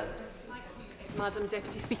Chamberlain. Madam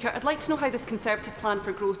Deputy Speaker, I'd like to know how this Conservative plan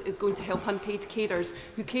for growth is going to help unpaid carers,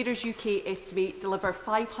 who Carers UK estimate deliver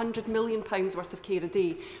 £500 million worth of care a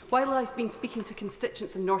day. While I've been speaking to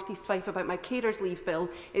constituents in North East Fife about my carers leave bill,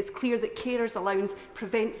 it's clear that carers allowance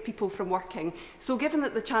prevents people from working. So given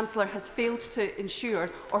that the Chancellor has failed to ensure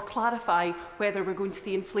or clarify whether we're going to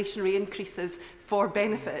see inflationary increases for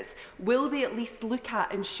benefits, will they at least look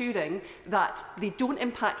at ensuring that they don't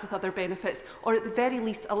impact with other benefits, or at the very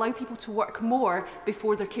least allow people to work more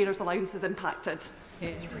before their carers allowance is impacted?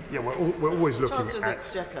 Yeah, we're always looking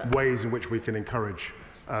at ways in which we can encourage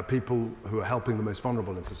people who are helping the most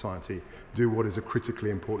vulnerable in society do what is a critically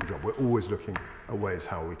important job. We're always looking at ways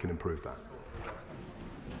how we can improve that.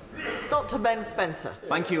 Dr. Ben Spencer.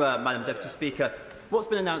 Thank you, Madam Deputy Speaker. What's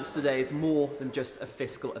been announced today is more than just a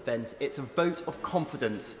fiscal event. It's a vote of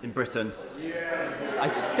confidence in Britain. A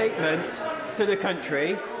statement to the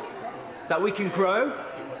country that we can grow,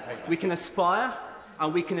 we can aspire,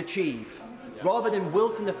 and we can achieve. Rather than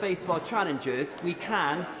wilt in the face of our challenges, we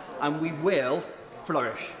can and we will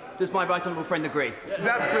flourish. Does my right honourable friend agree? He's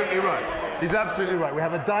absolutely right. He's absolutely right. We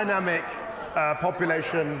have a dynamic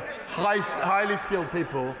population, highly skilled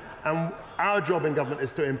people, and our job in government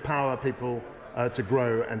is to empower people to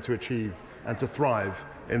grow and to achieve and to thrive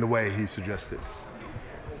in the way he suggested.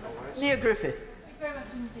 Neil Griffith. Thank you very much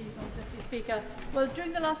indeed, Deputy Speaker. Well,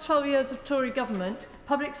 during the last 12 years of Tory government,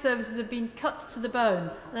 public services have been cut to the bone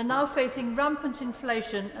and are now facing rampant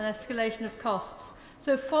inflation and escalation of costs.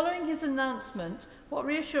 So following his announcement, what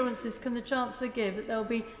reassurances can the Chancellor give that there will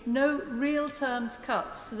be no real terms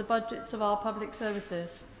cuts to the budgets of our public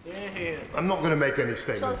services? I'm not going to make any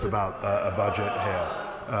statements about a budget here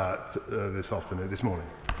this morning.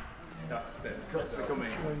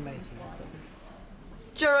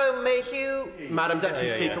 Jerome Mayhew. Madam Deputy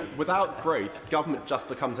Speaker, without growth, government just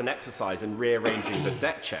becomes an exercise in rearranging the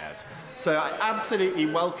deck chairs. So I absolutely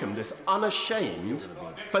welcome this unashamed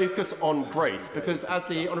focus on growth, because as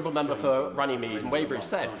the Honourable Member for Runnymede and Weybridge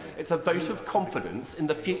said, it's a vote of confidence in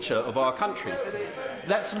the future of our country.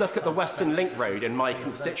 Let's look at the Western Link Road in my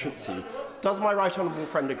constituency. does my right honourable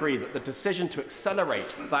friend agree that the decision to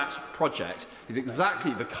accelerate that project is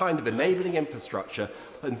exactly the kind of enabling infrastructure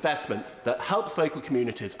investment that helps local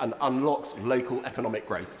communities and unlocks local economic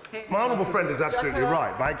growth? My honourable friend is absolutely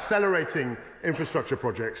right. By accelerating infrastructure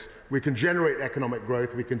projects, we can generate economic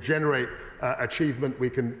growth, we can generate achievement, we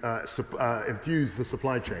can infuse the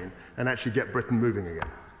supply chain and actually get Britain moving again.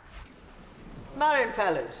 Marion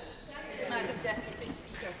Fellows. Madam Deputy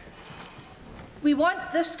Speaker. We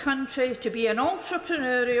want this country to be an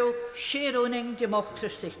entrepreneurial, share-owning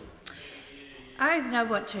democracy. I now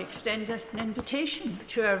want to extend an invitation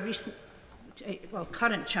to our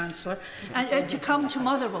current Chancellor to come to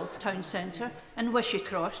Motherwell Town Centre and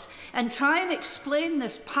Wishy-Cross and try and explain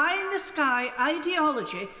this pie-in-the-sky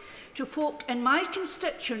ideology to folk in my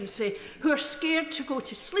constituency who are scared to go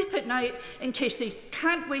to sleep at night in case they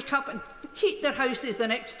can't wake up and heat their houses the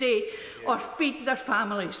next day or feed their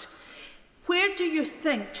families. Where do you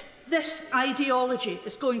think this ideology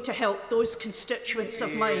is going to help those constituents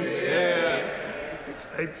of mine?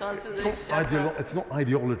 It's not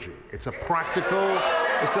ideology. It's a practical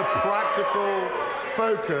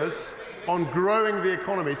focus on growing the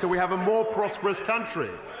economy so we have a more prosperous country.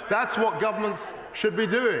 That's what governments should be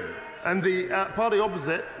doing. And the party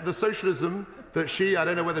opposite, the socialism that I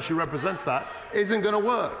don't know whether she represents that, isn't going to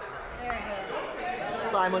work.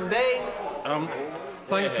 Simon Baines.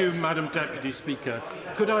 Thank you, Madam Deputy Speaker.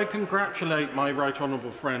 Could I congratulate my right honourable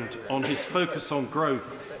friend on his focus on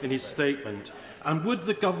growth in his statement? And would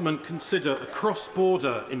the government consider a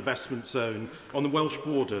cross-border investment zone on the Welsh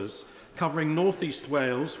borders, covering North East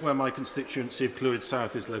Wales, where my constituency of Clwyd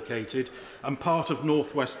South is located, and part of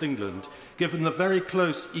North West England, given the very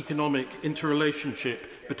close economic interrelationship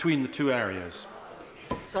between the two areas?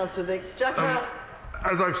 Chancellor of the Exchequer.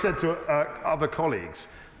 As I've said to other colleagues,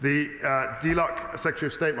 the DLUC Secretary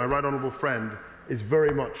of State, my right honourable friend, is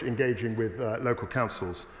very much engaging with local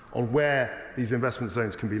councils on where these investment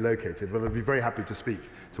zones can be located. But I'd be very happy to speak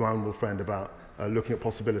to my honourable friend about looking at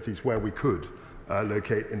possibilities where we could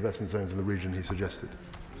locate investment zones in the region he suggested.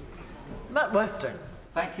 Matt Western.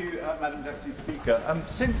 Thank you, Madam Deputy Speaker.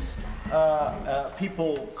 Since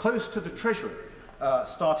people close to the Treasury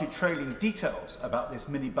started trailing details about this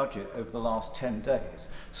mini-budget over the last 10 days,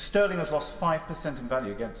 sterling has lost 5% in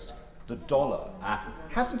value against the dollar.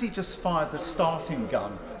 Hasn't he just fired the starting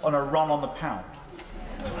gun on a run on the pound?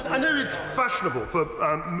 I know it's fashionable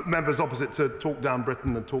for members opposite to talk down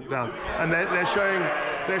Britain and talk down, and they're showing.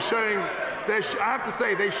 I have to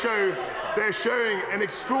say, they're showing an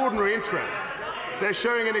extraordinary interest. They're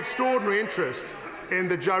showing an extraordinary interest in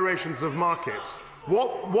the gyrations of markets.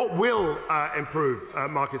 What will improve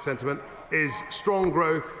market sentiment is strong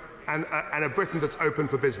growth and a Britain that's open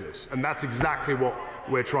for business, and that's exactly what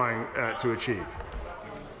we're trying to achieve.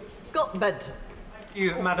 Scott Benton. Thank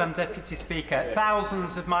you, Madam Deputy Speaker.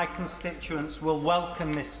 Thousands of my constituents will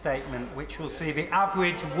welcome this statement, which will see the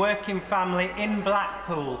average working family in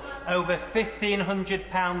Blackpool over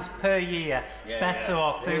 £1,500 per year better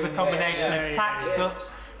off through the combination of tax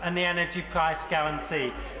cuts and the energy price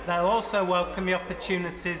guarantee. They'll also welcome the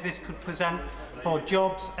opportunities this could present for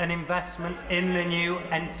jobs and investments in the new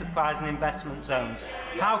enterprise and investment zones.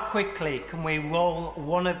 How quickly can we roll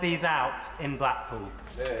one of these out in Blackpool?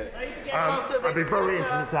 I'd be very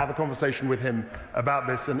interested to have a conversation with him about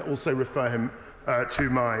this and also refer him to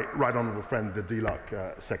my right honourable friend, the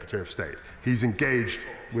DLUC Secretary of State. He's engaged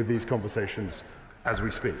with these conversations as we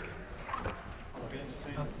speak.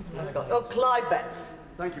 Clive Betts.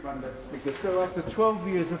 Thank you, Madam Speaker. So after 12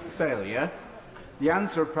 years of failure, the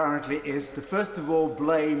answer apparently is to first of all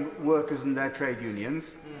blame workers and their trade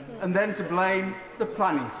unions, and then to blame the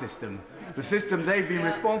planning system, the system they've been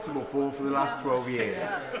responsible for the last 12 years.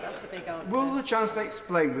 Will the Chancellor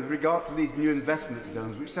explain, with regard to these new investment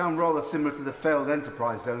zones, which sound rather similar to the failed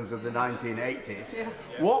enterprise zones of the 1980s,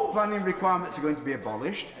 what planning requirements are going to be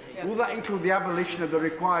abolished? Will that include the abolition of the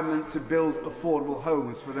requirement to build affordable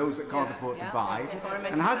homes for those that can't afford to buy?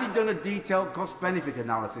 And has he done a detailed cost-benefit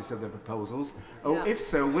analysis of the proposals? Or if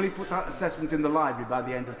so, will he put that assessment in the library by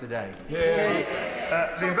the end of today?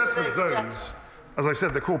 The investment zones, as I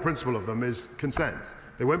said, the core principle of them is consent.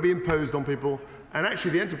 They won't be imposed on people. And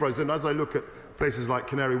actually, the enterprise zone, as I look at places like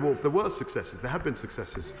Canary Wharf, there were successes. There have been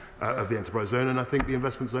successes of the enterprise zone, and I think the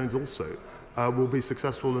investment zones also will be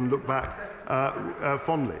successful and look back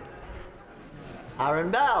fondly.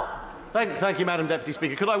 Aaron Bell. Thank you, Madam Deputy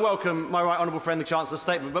Speaker. Could I welcome my right honourable friend, the Chancellor's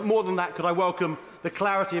statement? But more than that, could I welcome the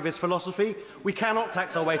clarity of his philosophy? We cannot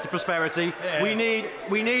tax our way to prosperity. Yeah. We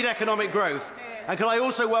need economic growth. And could I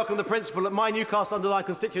also welcome the principle that my Newcastle underlying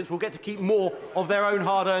constituents will get to keep more of their own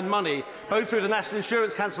hard-earned money, both through the national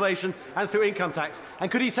insurance cancellation and through income tax?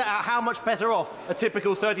 And could he set out how much better off a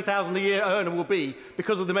typical £30,000 a year earner will be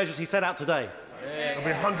because of the measures he set out today? There'll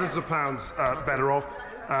be hundreds of pounds better off.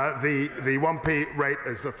 The 1p rate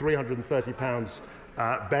is a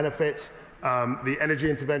 £330 benefit. The energy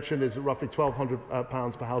intervention is roughly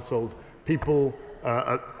 £1,200 per household. People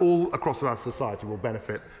all across our society will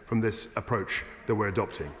benefit from this approach that we're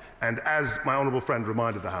adopting. And as my honourable friend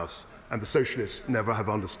reminded the House, and the Socialists never have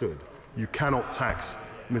understood, you cannot tax,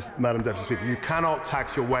 Madam Deputy Speaker, you cannot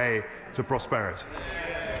tax your way to prosperity.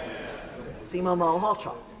 Seema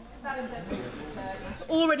Malhotra. It's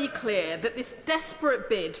already clear that this desperate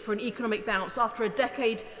bid for an economic bounce after a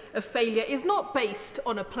decade of failure is not based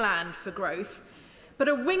on a plan for growth, but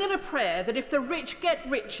a wing and a prayer that if the rich get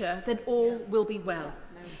richer, then all will be well.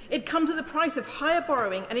 It comes at the price of higher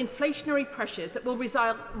borrowing and inflationary pressures that will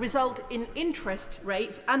result in interest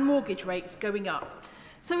rates and mortgage rates going up.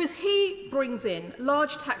 So as he brings in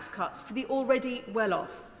large tax cuts for the already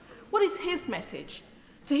well-off, what is his message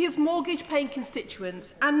to his mortgage-paying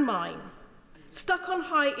constituents and mine, stuck on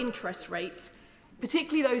high interest rates,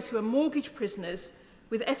 particularly those who are mortgage prisoners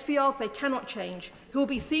with SVRs they cannot change, who will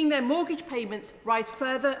be seeing their mortgage payments rise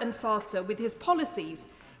further and faster with his policies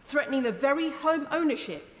threatening the very home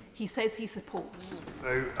ownership he says he supports?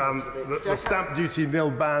 So the stamp duty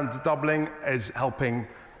nil band doubling is helping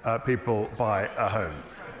people buy a home.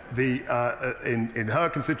 In her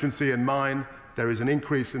constituency and mine, there is an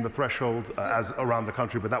increase in the threshold as around the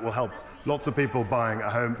country, but that will help lots of people buying a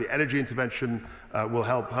home. The energy intervention will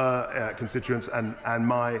help her constituents and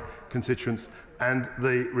my constituents, and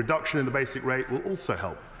the reduction in the basic rate will also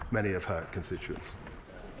help many of her constituents.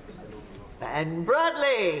 Ben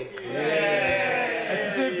Bradley. A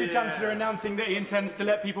Conservative Chancellor announcing that he intends to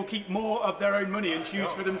let people keep more of their own money and choose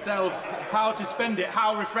for themselves how to spend it.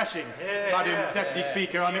 How refreshing, Madam Deputy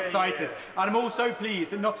Speaker. I'm excited. And I'm also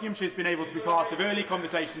pleased that Nottinghamshire has been able to be part of early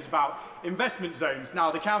conversations about investment zones. Now,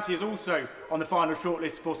 the county is also on the final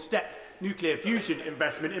shortlist for STEP nuclear fusion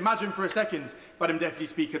investment. Imagine for a second, Madam Deputy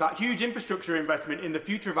Speaker, that huge infrastructure investment in the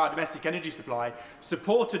future of our domestic energy supply,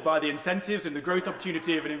 supported by the incentives and the growth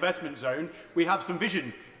opportunity of an investment zone. We have some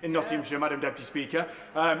vision in Nottinghamshire, Madam Deputy Speaker.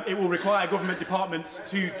 It will require government departments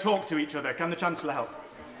to talk to each other. Can the Chancellor help?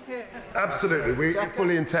 Absolutely. We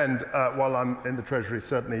fully intend, while I'm in the Treasury,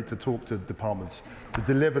 certainly to talk to departments to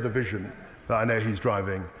deliver the vision that I know he's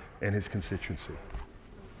driving in his constituency.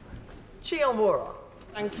 Chiomura.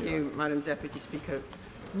 Thank you, Madam Deputy Speaker.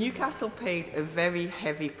 Newcastle paid a very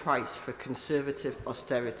heavy price for Conservative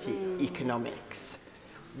austerity economics.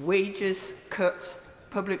 Wages cut,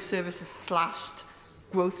 public services slashed,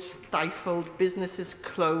 growth stifled, businesses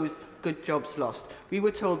closed, good jobs lost. We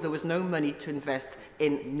were told there was no money to invest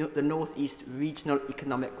in the North East regional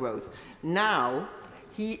economic growth. Now,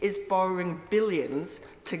 he is borrowing billions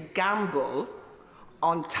to gamble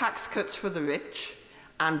on tax cuts for the rich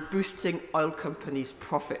and boosting oil companies'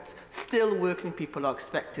 profits. Still, working people are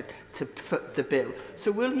expected to foot the bill.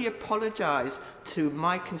 So will he apologise to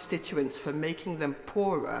my constituents for making them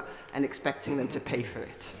poorer and expecting them to pay for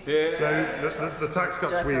it? So the tax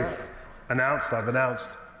cuts I've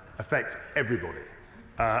announced, affect everybody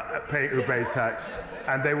who pays tax,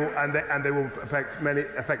 and they will affect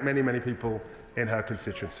many people in her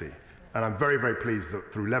constituency. And I'm very, very pleased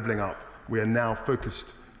that through levelling up, we are now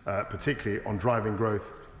focused particularly on driving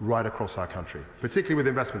growth right across our country, particularly with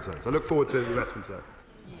investment zones. I look forward to the investment zone.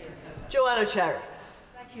 Adom-Otchere.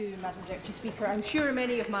 Thank you, Madam Deputy Speaker. I'm sure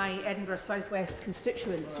many of my Edinburgh South West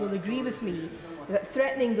constituents will agree with me that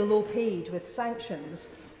threatening the low paid with sanctions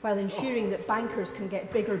while ensuring that bankers can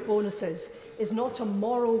get bigger bonuses is not a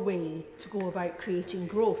moral way to go about creating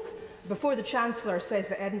growth. Before the Chancellor says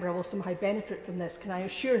that Edinburgh will somehow benefit from this, can I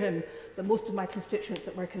assure him that most of my constituents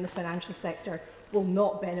that work in the financial sector will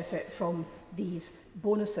not benefit from these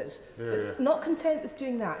bonuses? But not content with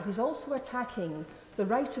doing that, he's also attacking the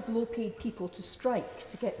right of low-paid people to strike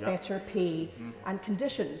to get better pay and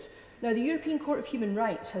conditions. Now, the European Court of Human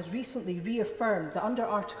Rights has recently reaffirmed that under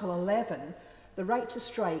Article 11, the right to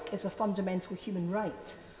strike is a fundamental human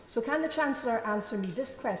right. So can the Chancellor answer me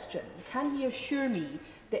this question? Can he assure me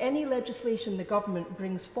that any legislation the government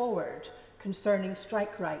brings forward concerning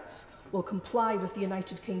strike rights will comply with the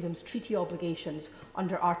United Kingdom's treaty obligations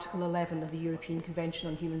under Article 11 of the European Convention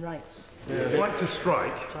on Human Rights? The right to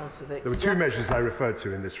strike, there were two measures I referred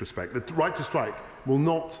to in this respect. The right to strike will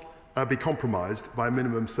not be compromised by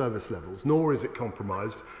minimum service levels, nor is it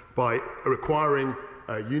compromised by requiring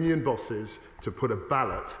union bosses to put a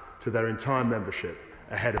ballot to their entire membership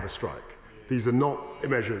ahead of a strike. These are not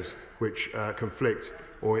measures which conflict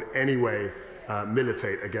or in any way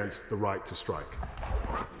militate against the right to strike.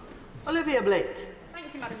 Olivia Blake.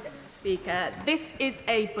 Thank you, Madam Deputy Speaker. This is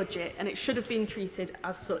a budget and it should have been treated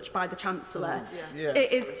as such by the Chancellor. Yes.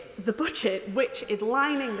 It is the budget which is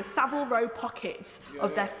lining the Savile Row pockets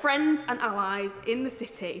of their friends and allies in the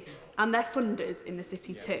city and their funders in the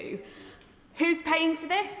city too. Who's paying for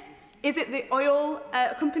this? Is it the oil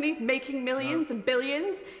companies making millions and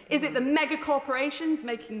billions? Is it the mega corporations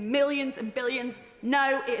making millions and billions?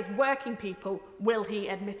 No, it is working people. Will he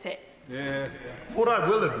admit it? Yeah. What I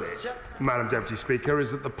will admit, Madam Deputy Speaker, is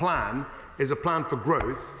that the plan is a plan for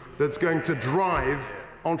growth that's going to drive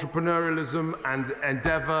entrepreneurialism and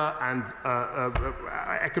endeavour and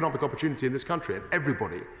economic opportunity in this country, and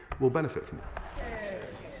everybody will benefit from it.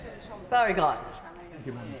 Barry Gard. Thank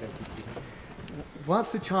you, Madam Deputy Speaker.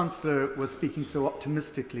 Whilst the Chancellor was speaking so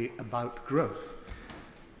optimistically about growth,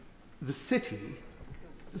 the city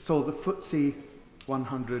saw the FTSE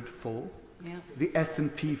 100 fall, the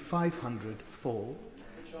S&P 500 fall,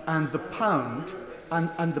 and the pound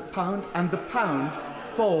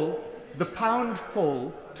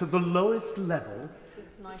fall to the lowest level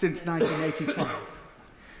since 1985.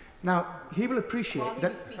 Now, he will appreciate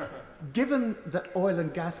that, given that oil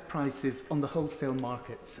and gas prices on the wholesale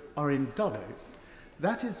markets are in dollars,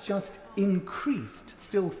 that has just increased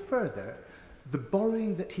still further the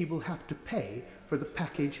borrowing that he will have to pay for the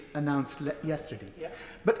package announced yesterday. Yeah.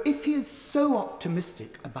 But if he is so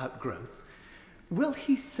optimistic about growth, will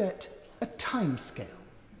he set a timescale?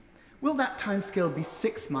 Will that timescale be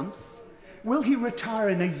 6 months? Will he retire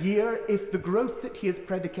in a year if the growth that he has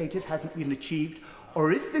predicated hasn't been achieved?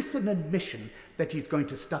 Or is this an admission that he's going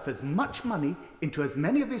to stuff as much money into as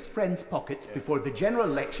many of his friends' pockets before the general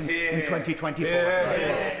election in 2024?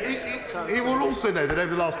 He will also know that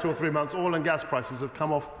over the last 2 or 3 months, oil and gas prices have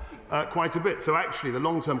come off quite a bit. So actually, the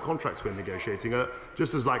long-term contracts we're negotiating are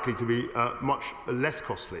just as likely to be much less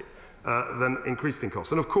costly than increasing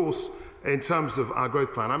costs. And of course, in terms of our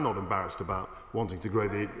growth plan, I'm not embarrassed about wanting to grow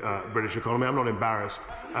the British economy. I'm not embarrassed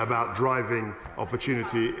about driving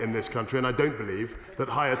opportunity in this country, and I don't believe that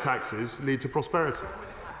higher taxes lead to prosperity.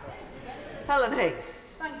 Helen Hayes.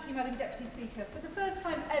 Thank you, Madam Deputy Speaker. For the first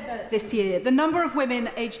time ever this year, the number of women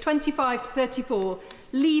aged 25 to 34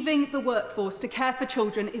 leaving the workforce to care for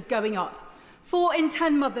children is going up. 4 in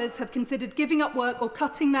 10 mothers have considered giving up work or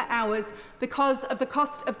cutting their hours because of the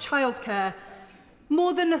cost of childcare.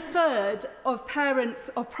 More than a third of parents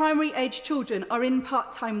of primary-aged children are in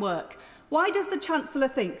part-time work. Why does the Chancellor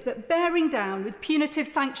think that bearing down with punitive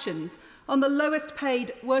sanctions on the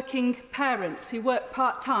lowest-paid working parents who work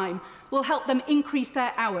part-time will help them increase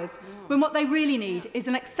their hours, when what they really need is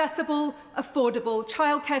an accessible, affordable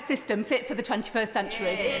childcare system fit for the 21st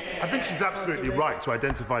century? I think she's absolutely right to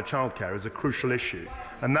identify childcare as a crucial issue,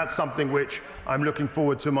 and that's something which I'm looking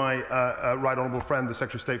forward to my right honourable friend, the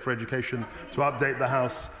Secretary of State for Education, to update the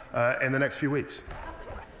House in the next few weeks.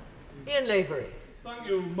 Ian Lavery. Thank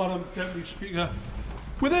you, Madam Deputy Speaker.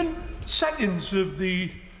 Within seconds of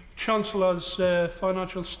the Chancellor's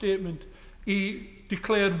financial statement, he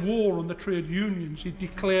declared war on the trade unions. He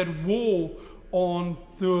declared war on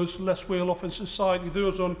those less well-off in society,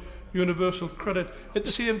 those on universal credit. At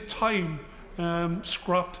the same time,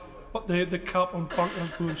 scrapped the cap on bankers'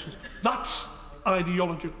 bonuses. That's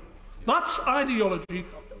ideology. That's ideology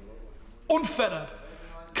unfettered.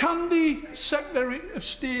 Can the Secretary of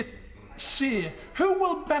State say who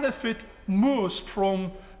will benefit most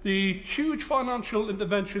from the huge financial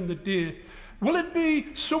intervention that day? Will it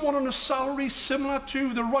be someone on a salary similar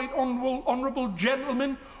to the right honourable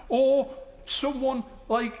gentleman, or someone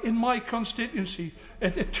like in my constituency,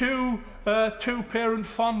 a two-parent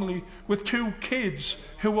family with 2 kids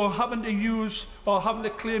who are having to use or having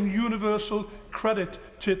to claim universal credit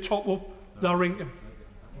to top up their income?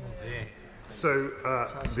 So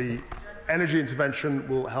the energy intervention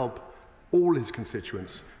will help all his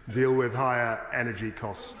constituents deal with higher energy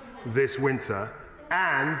costs this winter,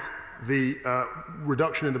 and the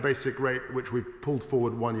reduction in the basic rate, which we've pulled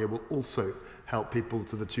forward 1 year, will also help people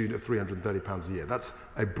to the tune of £330 a year. That's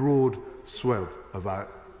a broad swath of our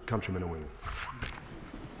countrymen and women.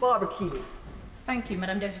 Barbara Keeley. Thank you,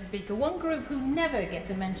 Madam Deputy Speaker. One group who never get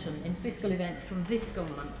a mention in fiscal events from this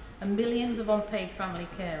government are millions of unpaid family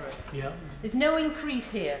carers. Yeah. There's no increase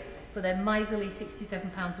here for their miserly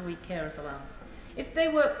 £67 a week carers allowance. If they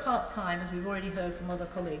work part-time, as we've already heard from other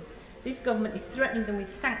colleagues, this government is threatening them with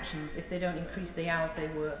sanctions if they don't increase the hours they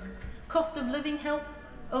work. Cost of living help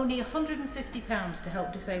only £150 to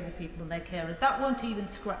help disabled people and their carers. That won't even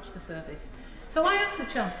scratch the surface. So I asked the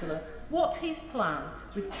Chancellor what his plan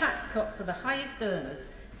with tax cuts for the highest earners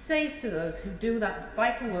says to those who do that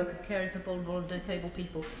vital work of caring for vulnerable and disabled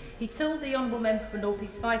people. He told the Honourable Member for North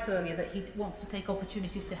East Fife earlier that he wants to take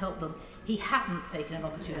opportunities to help them. He hasn't taken an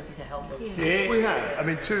opportunity to help them. We have. I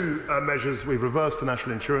mean, two measures. We've reversed the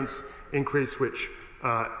national insurance increase, which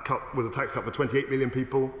was a tax cut for 28 million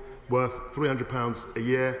people, worth £300 a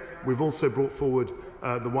year. We've also brought forward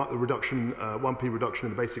the reduction, 1p reduction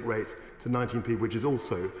in the basic rate to 19p, which is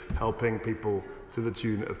also helping people to the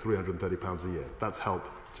tune of £330 a year. That's help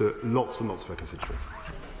to lots and lots of our constituents.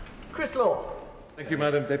 Chris Law. Thank you,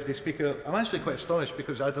 Madam Deputy Speaker. I'm actually quite astonished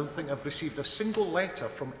because I don't think I've received a single letter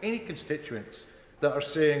from any constituents that are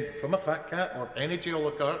saying, from a fat cat or energy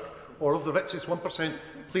oligarch or of the richest 1%,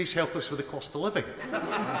 please help us with the cost of living.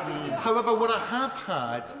 However, what I have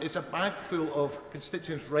had is a bag full of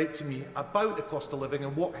constituents write to me about the cost of living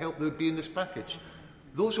and what help there would be in this package,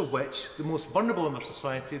 those of which the most vulnerable in our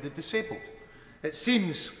society are the disabled. It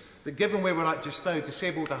seems that given where we're at just now,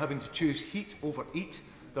 disabled are having to choose heat over eat,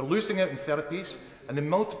 they're losing out in therapies, and the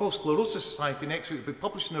Multiple Sclerosis Society next week will be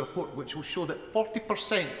publishing a report which will show that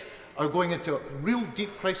 40% are going into a real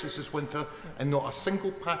deep crisis this winter and not a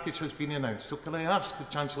single package has been announced. So can I ask the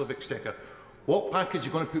Chancellor of Exchequer, what package are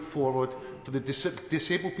you going to put forward for the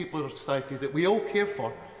disabled people in our society that we all care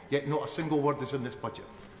for, yet not a single word is in this budget?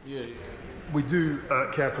 We do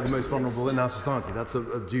care for the most vulnerable in our society. That's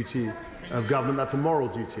a duty of government. That's a moral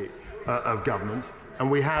duty of government. And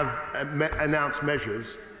we have announced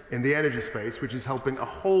measures in the energy space, which is helping a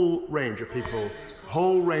whole range of people,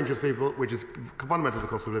 which is fundamental to the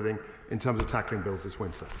cost of living in terms of tackling bills this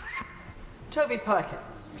winter. Toby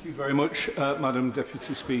Perkins. Thank you very much, Madam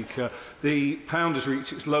Deputy Speaker. The pound has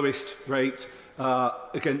reached its lowest rate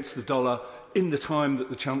against the dollar in the time that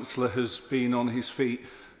the Chancellor has been on his feet.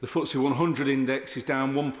 The FTSE 100 index is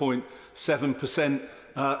down 1.7%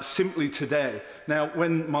 simply today. Now,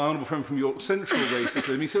 when my honourable friend from York Central raised it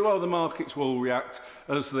to him, he said, well, the markets will react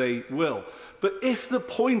as they will. But if the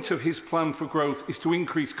point of his plan for growth is to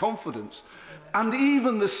increase confidence, and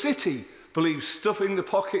even the city believes stuffing the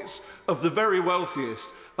pockets of the very wealthiest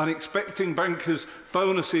and expecting bankers'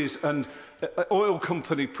 bonuses and oil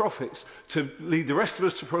company profits to lead the rest of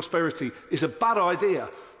us to prosperity is a bad idea,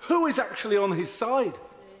 who is actually on his side?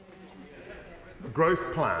 The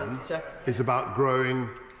growth plan is about growing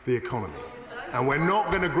the economy. And we're not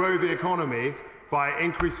going to grow the economy by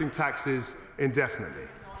increasing taxes indefinitely.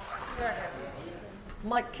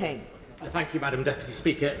 Mike King. Thank you, Madam Deputy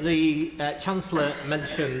Speaker. The Chancellor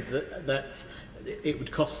mentioned that it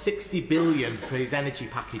would cost £60 billion for his energy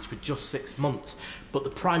package for just 6 months, but the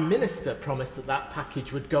Prime Minister promised that that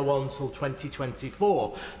package would go on until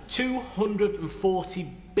 2024.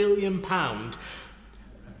 £240 billion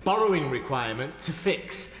borrowing requirement to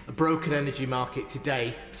fix a broken energy market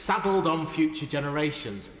today, saddled on future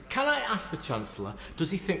generations. Can I ask the Chancellor, does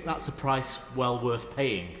he think that's a price well worth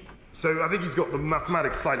paying? So I think he's got the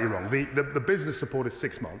mathematics slightly wrong. The business support is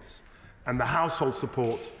 6 months, and the household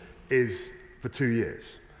support is for 2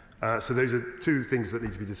 years. So those are two things that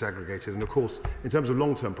need to be disaggregated. And of course, in terms of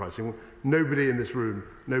long-term pricing, nobody in this room,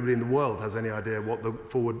 nobody in the world has any idea what the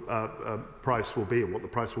forward price will be or what the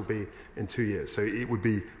price will be in 2 years. So it would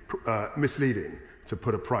be misleading to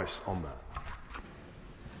put a price on that.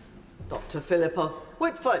 Dr. Philippa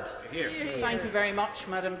Whitford. Thank you very much,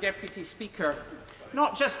 Madam Deputy Speaker.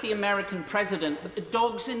 Not just the American president, but the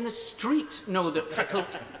dogs in the street know that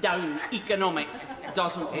trickle-down economics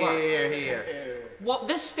doesn't work. Hear, hear. What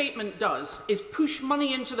this statement does is push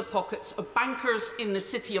money into the pockets of bankers in the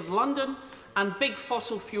City of London and big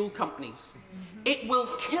fossil fuel companies. It will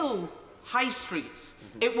kill high streets.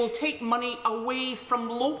 It will take money away from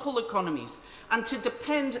local economies, and to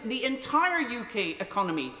depend the entire UK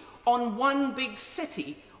economy on one big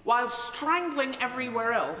city while strangling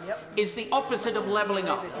everywhere else is the opposite of levelling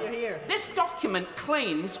up. This document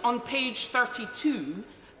claims on page 32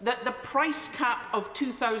 that the price cap of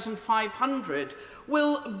 £2,500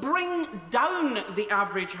 will bring down the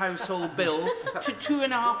average household bill to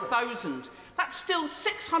 £2,500. That's still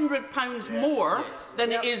 £600 more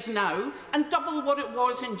than it is now, and double what it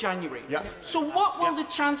was in January. So what will the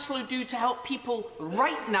Chancellor do to help people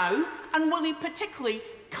right now, and will he particularly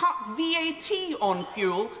cut VAT on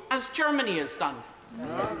fuel, as Germany has done?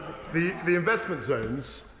 The investment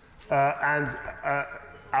zones and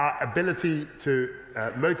our ability to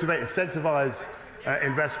motivate, incentivise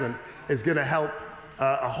investment is going to help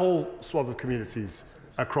a whole swath of communities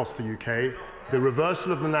across the UK. The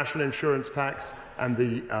reversal of the national insurance tax and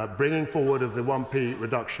the bringing forward of the 1p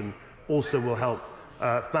reduction also will help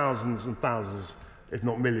thousands and thousands, if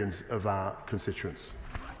not millions, of our constituents.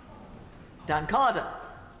 Dan Carden.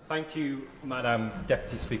 Thank you, Madam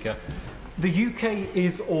Deputy Speaker. The UK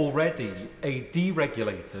is already a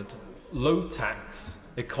deregulated, low-tax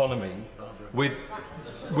economy with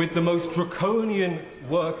the most draconian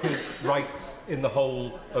workers' rights in the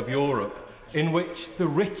whole of Europe, in which the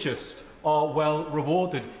richest are well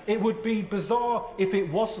rewarded. It would be bizarre if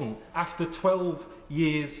it wasn't after 12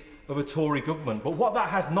 years of a Tory government. But what that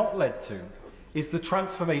has not led to is the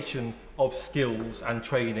transformation of skills and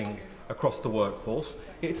training across the workforce.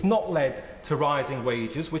 It's not led to rising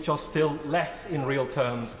wages, which are still less in real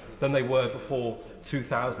terms than they were before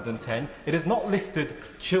 2010. It has not lifted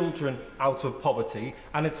children out of poverty,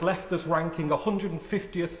 and it's left us ranking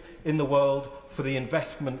 150th in the world for the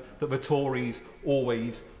investment that the Tories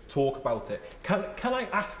always talk about it. Can I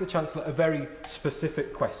ask the Chancellor a very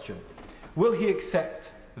specific question? Will he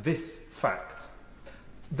accept this fact?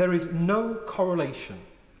 There is no correlation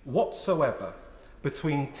whatsoever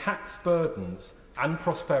between tax burdens and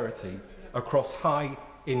prosperity across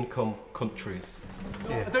high-income countries.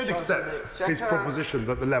 I don't accept his proposition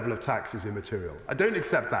that the level of tax is immaterial. I don't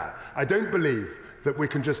accept that. I don't believe that we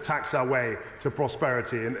can just tax our way to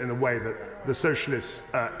prosperity in the way that the socialists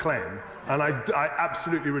claim. And I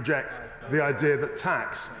absolutely reject the idea that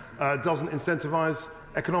tax doesn't incentivise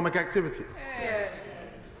economic activity.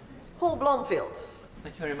 Paul Blomfield.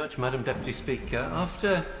 Thank you very much, Madam Deputy Speaker.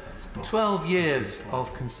 After 12 years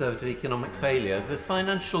of Conservative economic failure, the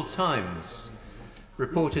Financial Times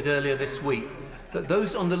reported earlier this week that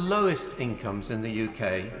those on the lowest incomes in the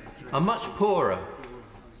UK are much poorer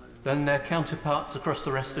than their counterparts across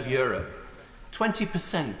the rest of Europe.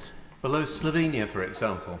 20% below Slovenia, for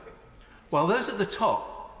example, while those at the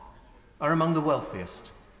top are among the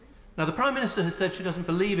wealthiest. Now, the Prime Minister has said she doesn't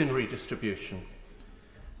believe in redistribution.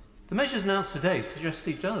 The measures announced today suggest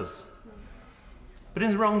he does, but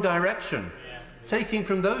in the wrong direction, taking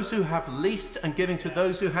from those who have least and giving to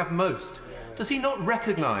those who have most. Does he not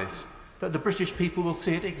recognise that the British people will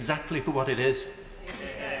see it exactly for what it is?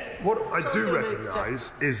 What I do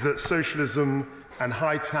recognise is that socialism and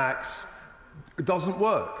high tax doesn't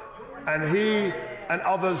work. And he and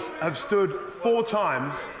others have stood 4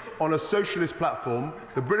 times on a socialist platform.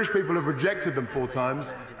 The British people have rejected them 4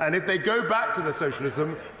 times. And if they go back to the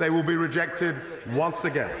socialism, they will be rejected once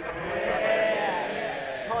again.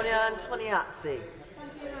 Antoniazzi.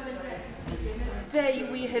 Today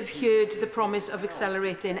we have heard the promise of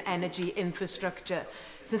accelerating energy infrastructure.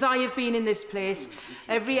 Since I have been in this place,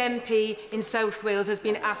 every MP in South Wales has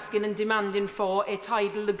been asking and demanding for a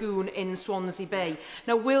tidal lagoon in Swansea Bay.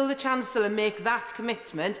 Now, will the Chancellor make that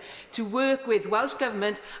commitment to work with Welsh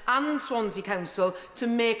Government and Swansea Council to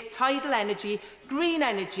make tidal energy, green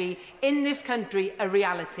energy in this country a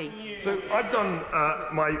reality? So I've done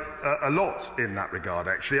a lot in that regard,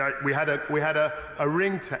 actually. We had a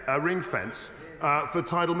ring fence for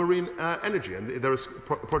tidal marine energy, and there is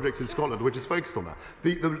a project in Scotland which is focused on that.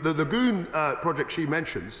 The lagoon project she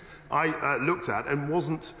mentions, I looked at and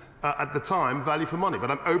wasn't at the time value for money, but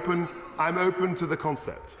I'm open to the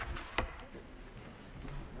concept.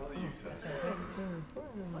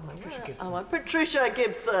 Patricia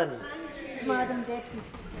Gibson. Madam Deputy,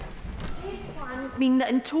 these plans mean that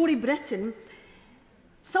in Tory Britain,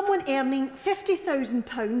 someone earning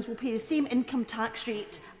 £50,000 will pay the same income tax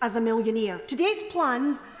rate as a millionaire. Today's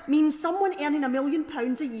plans mean someone earning £1 million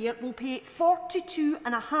a year will pay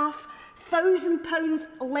 £42,500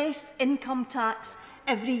 less income tax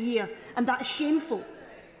every year, and that is shameful.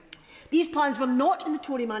 These plans were not in the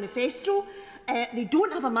Tory manifesto. They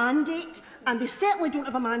don't have a mandate, and they certainly don't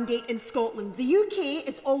have a mandate in Scotland. The UK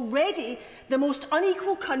is already the most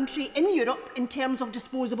unequal country in Europe in terms of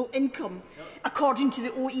disposable income, according to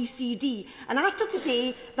the OECD. And after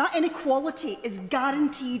today, that inequality is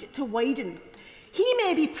guaranteed to widen. He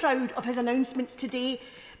may be proud of his announcements today,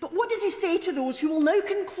 but what does he say to those who will now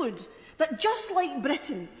conclude that, just like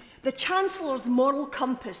Britain, the Chancellor's moral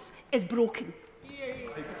compass is broken?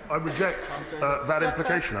 I reject that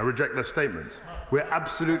implication. I reject their statement. We're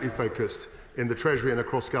absolutely focused in the Treasury and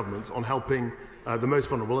across government on helping the most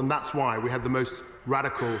vulnerable, and that's why we had the most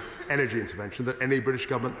radical energy intervention that any British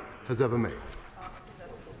government has ever made.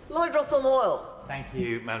 Lloyd Russell-Moyle. Thank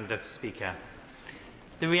you, Madam Deputy Speaker.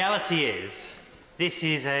 The reality is this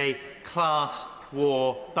is a class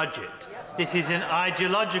war budget. This is an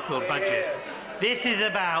ideological budget. This is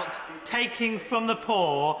about taking from the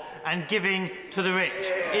poor and giving to the rich.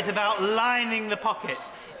 It's about lining the pockets.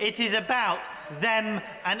 It is about them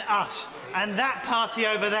and us. And that party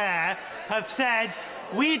over there have said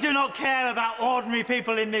We do not care about ordinary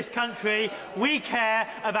people in this country. We care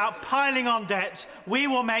about piling on debts. We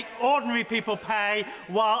will make ordinary people pay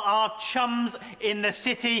while our chums in the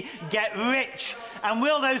city get rich. And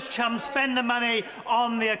will those chums spend the money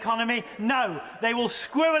on the economy? No. They will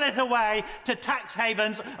squirrel it away to tax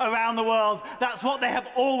havens around the world. That's what they have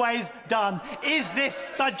always done. Is this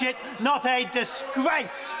budget not a disgrace?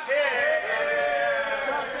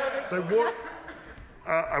 So what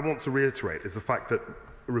I want to reiterate is the fact that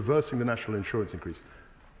reversing the national insurance increase,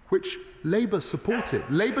 which Labour supported,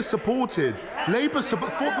 3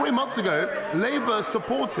 months ago, Labour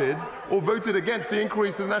supported or voted against the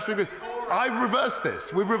increase in the national increase. I've reversed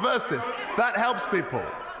this. We've reversed this. That helps people.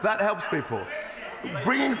 That helps people.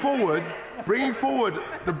 Bringing forward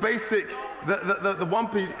the basic, the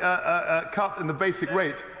 1p cut in the basic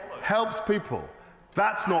rate helps people.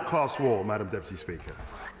 That's not class war, Madam Deputy Speaker.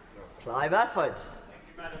 Clive Efforts.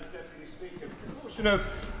 Madam Deputy Speaker, the proportion of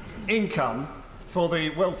income for the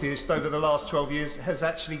wealthiest over the last 12 years has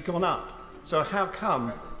actually gone up. So how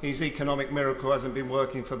come his economic miracle hasn't been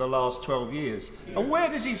working for the last 12 years? And where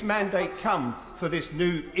does his mandate come for this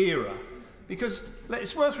new era? Because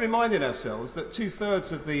it's worth reminding ourselves that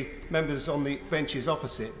 2/3 of the members on the benches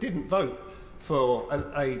opposite didn't vote for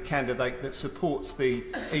a candidate that supports the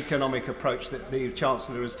economic approach that the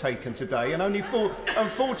Chancellor has taken today, and only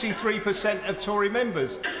 43% of Tory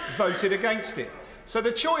members voted against it. So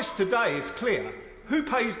the choice today is clear. Who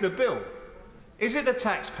pays the bill? Is it the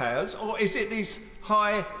taxpayers, or is it these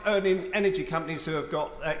high-earning energy companies who have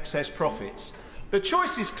got excess profits? The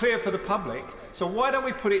choice is clear for the public, so why don't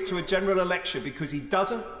we put it to a general election, because he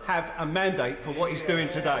doesn't have a mandate for what he's doing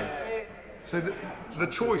today. So the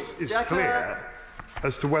choice is clear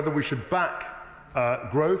as to whether we should back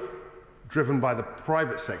growth driven by the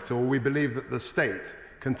private sector, or we believe that the state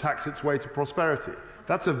can tax its way to prosperity.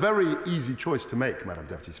 That's a very easy choice to make, Madam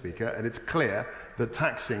Deputy Speaker, and it's clear that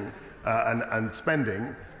taxing and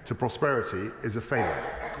spending to prosperity is a failure.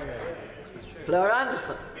 Fleur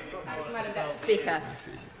Anderson. Thank you, Madam Deputy Speaker.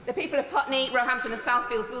 The people of Putney, Roehampton and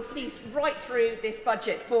Southfields will see right through this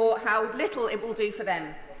budget for how little it will do for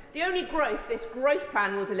them. The only growth this growth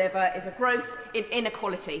plan will deliver is a growth in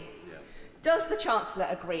inequality. Does the Chancellor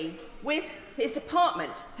agree with his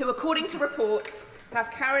department, who, according to reports,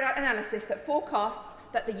 have carried out analysis that forecasts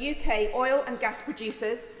that the UK oil and gas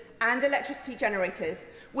producers and electricity generators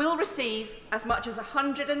will receive as much as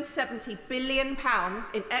 £170 billion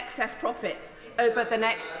in excess profits over the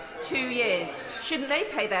next 2 years? Shouldn't they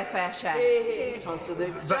pay their fair share?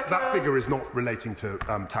 That figure is not relating to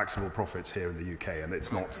taxable profits here in the UK, and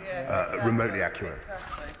it's not remotely accurate.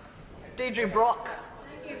 Deirdre Brock.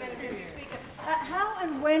 How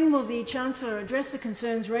and when will the Chancellor address the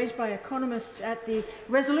concerns raised by economists at the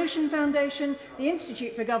Resolution Foundation, the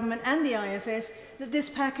Institute for Government and the IFS that this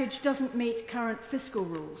package doesn't meet current fiscal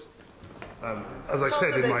rules? As I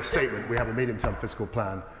said in my statement, we have a medium-term fiscal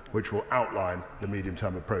plan which will outline the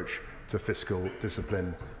medium-term approach to fiscal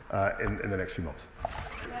discipline in the next few months.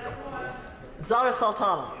 Zara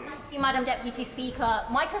Sultana. Thank you, Madam Deputy Speaker.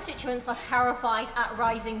 My constituents are terrified at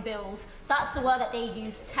rising bills. That's the word that they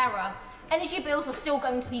use, terror. Energy bills are still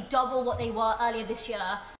going to be double what they were earlier this year.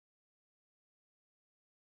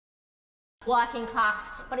 Working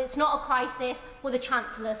class, but it's not a crisis for the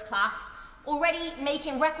Chancellor's class. Already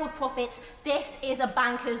making record profits, this is a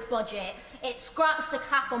banker's budget. It scraps the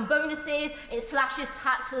cap on bonuses, it slashes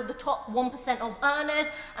tax for the top 1% of earners,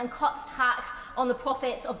 and cuts tax on the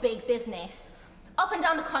profits of big business. Up and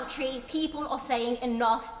down the country, people are saying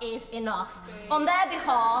enough is enough. On their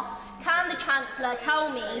behalf, can the Chancellor tell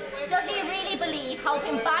me, does he really believe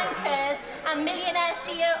helping bankers and millionaire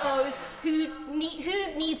CEOs who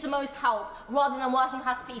needs the most help, rather than working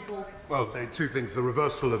class people? Well, two things. The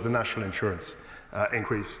reversal of the national insurance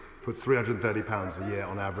increase puts £330 a year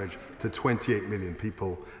on average to 28 million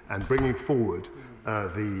people, and bringing forward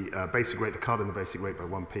the basic rate, the cut in the basic rate by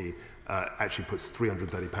 1p, actually puts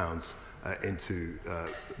 £330 into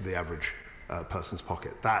the average person's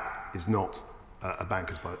pocket. That is not a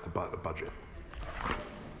banker's budget.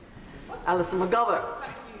 Alison McGovern.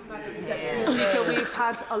 Speaker, we've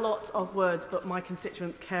had a lot of words, but my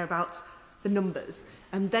constituents care about the numbers,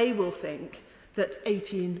 and they will think that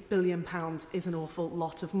 £18 billion is an awful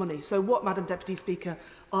lot of money. So what, Madam Deputy Speaker,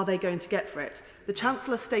 are they going to get for it? The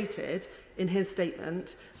Chancellor stated in his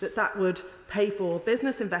statement that that would pay for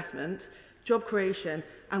business investment, job creation,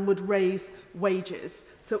 and would raise wages.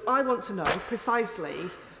 So I want to know precisely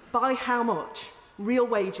by how much real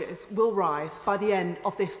wages will rise by the end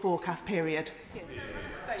of this forecast period.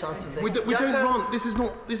 We don't run. This is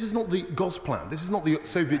not the GOS plan. This is not the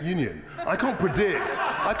Soviet Union. I can't predict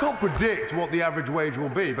I can't predict what the average wage will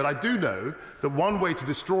be, but I do know that one way to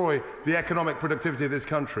destroy the economic productivity of this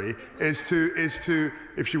country is to,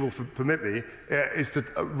 if she will permit me, is to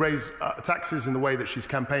raise taxes in the way that she's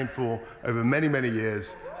campaigned for over many, many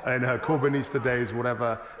years in her Corbynista days,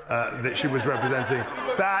 whatever that she was representing.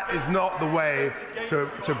 That is not the way to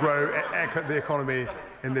grow the economy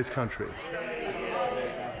in this country.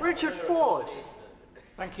 Richard Ford.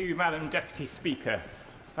 Thank you, Madam Deputy Speaker.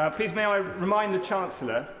 Please may I remind the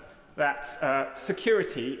Chancellor that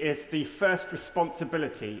security is the first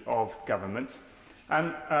responsibility of government.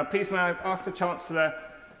 And please may I ask the Chancellor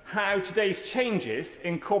how today's changes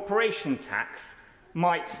in corporation tax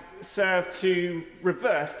might serve to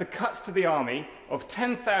reverse the cuts to the army of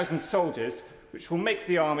 10,000 soldiers, which will make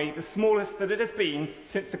the army the smallest that it has been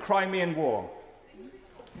since the Crimean War.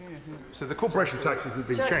 So the corporation tax hasn't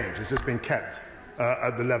been changed, it's just been kept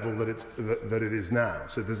at the level that it is now.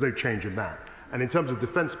 So there's no change in that. And in terms of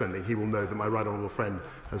defence spending, he will know that my right honourable friend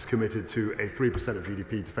has committed to a 3% of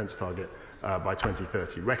GDP defence target by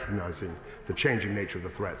 2030, recognising the changing nature of the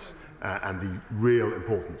threats and the real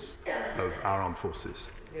importance of our armed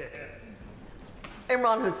forces.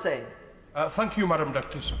 Imran Hussain. Thank you, Madam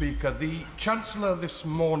Deputy Speaker. The Chancellor this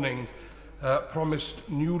morning promised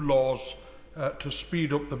new laws to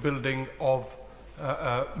speed up the building of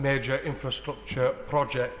major infrastructure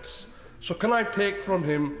projects. So can I take from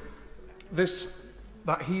him this,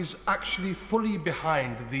 that he's actually fully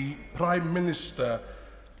behind the Prime Minister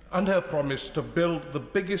and her promise to build the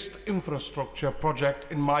biggest infrastructure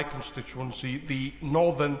project in my constituency, the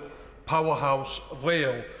Northern Powerhouse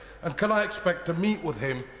Rail? And can I expect to meet with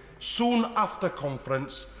him soon after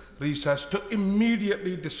conference recess to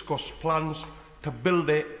immediately discuss plans to build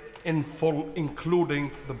it in full,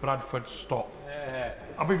 including the Bradford stop?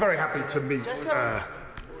 I'll be very happy to meet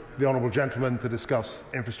the honourable gentleman to discuss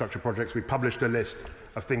infrastructure projects. We published a list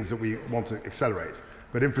of things that we want to accelerate,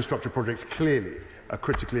 but infrastructure projects clearly are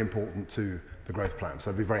critically important to the growth plan.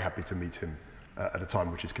 So I'd be very happy to meet him at a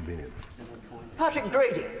time which is convenient. Patrick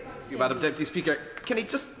Grady. Thank you, Madam Deputy Speaker. Can it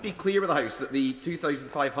just be clear with the House that the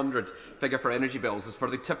 2,500 figure for energy bills is for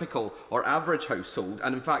the typical or average household,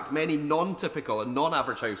 and in fact many non-typical and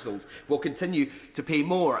non-average households will continue to pay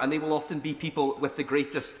more, and they will often be people with the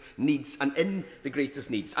greatest needs and in the greatest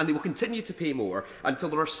needs, and they will continue to pay more until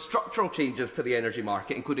there are structural changes to the energy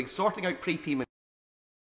market, including sorting out prepayment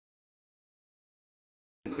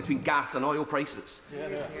between gas and oil prices.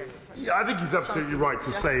 Yeah, I think he's absolutely right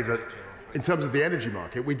to say that in terms of the energy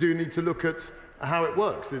market, we do need to look at how it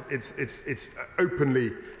works. It's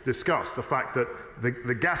openly discussed, the fact that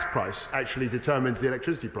the gas price actually determines the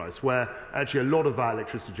electricity price, where actually a lot of our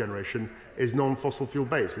electricity generation is non-fossil fuel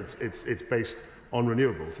based. It's based on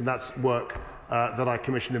renewables, and that's work that I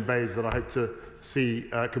commissioned in Bays that I hope to see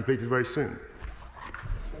completed very soon.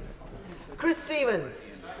 Chris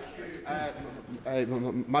Stevens.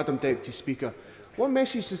 Madam Deputy Speaker, what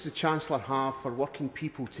message does the Chancellor have for working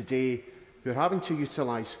people today who are having to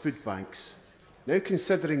utilise food banks, now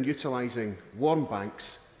considering utilising warm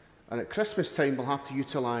banks, and at Christmas time will have to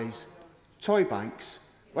utilise toy banks,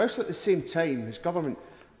 whilst at the same time his government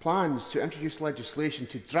plans to introduce legislation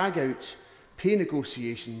to drag out pay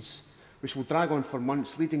negotiations, which will drag on for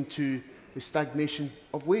months, leading to the stagnation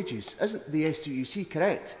of wages? Isn't the SUC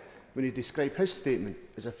correct when he described his statement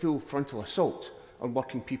as a full frontal assault on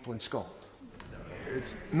working people in Scotland?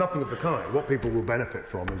 It's nothing of the kind. What people will benefit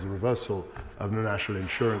from is a reversal of the national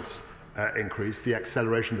insurance increase, the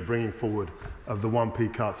acceleration, the bringing forward of the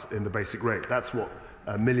 1p cut in the basic rate. That's what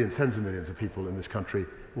millions, tens of millions of people in this country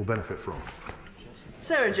will benefit from.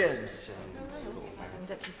 Sarah Jones.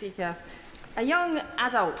 Deputy Speaker, a young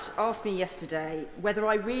adult asked me yesterday whether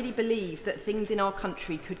I really believe that things in our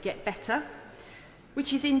country could get better,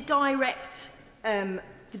 which is in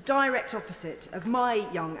the direct opposite of my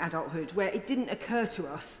young adulthood, where it didn't occur to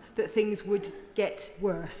us that things would get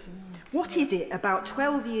worse. What is it about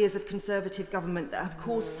 12 years of Conservative government that have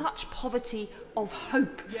caused such poverty of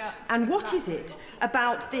hope? And what is it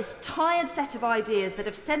about this tired set of ideas that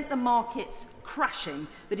have sent the markets crashing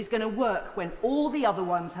that is going to work when all the other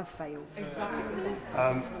ones have failed?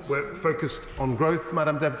 We're focused on growth,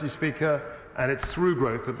 Madam Deputy Speaker, and it's through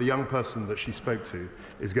growth that the young person that she spoke to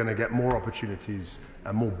is going to get more opportunities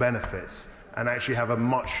and more benefits, and actually have a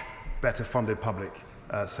much better funded public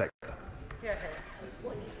sector.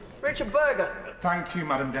 Richard Berger. Thank you,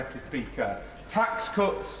 Madam Deputy Speaker. Tax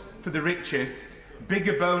cuts for the richest,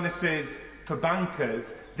 bigger bonuses for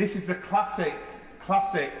bankers. This is the classic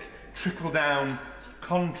trickle-down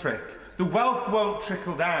con trick. The wealth won't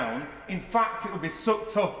trickle down. In fact, it will be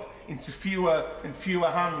sucked up into fewer and fewer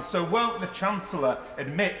hands. So won't the Chancellor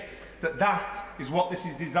admit that that is what this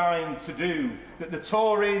is designed to do, that the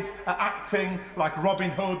Tories are acting like Robin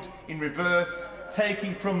Hood in reverse,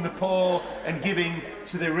 taking from the poor and giving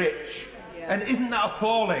to the rich? And isn't that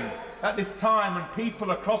appalling at this time when people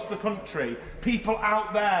across the country, people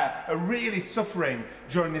out there, are really suffering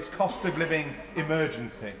during this cost of living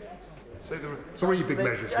emergency? So there are three big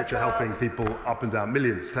measures which are helping people up and down,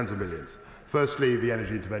 millions, tens of millions. Firstly, the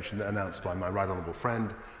energy intervention announced by my right honourable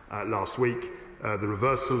friend last week, the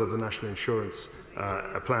reversal of the national insurance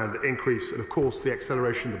planned increase, and of course the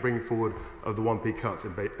acceleration, the bringing forward of the 1p cuts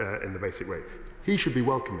in the basic rate. He should be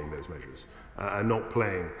welcoming those measures and not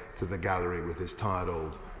playing to the gallery with his tired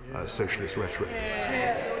old socialist rhetoric.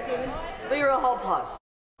 Vera Hobhouse.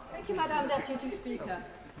 Thank you, Madam Deputy Speaker.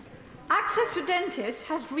 Access to dentists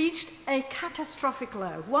has reached a catastrophic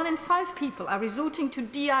low. 1 in 5 people are resorting to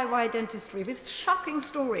DIY dentistry, with shocking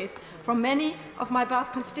stories from many of my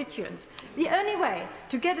Bath constituents. The only way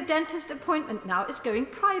to get a dentist appointment now is going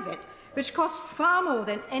private, which costs far more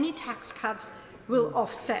than any tax cuts will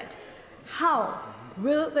offset. How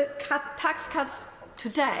will the tax cuts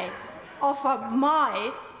today offer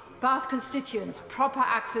my Bath constituents proper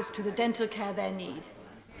access to the dental care they need?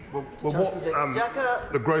 Well,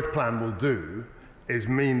 what the growth plan will do is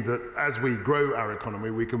mean that as we grow our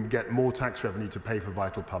economy, we can get more tax revenue to pay for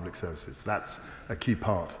vital public services. That's a key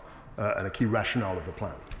part and a key rationale of the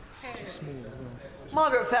plan.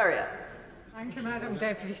 Margaret Ferrier. Thank you, Madam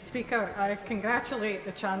Deputy Speaker. I congratulate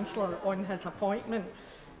the Chancellor on his appointment.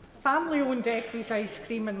 Family-owned Eccles Ice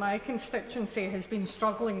Cream in my constituency has been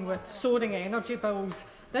struggling with soaring energy bills.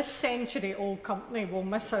 This century-old company will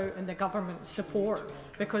miss out on the government's support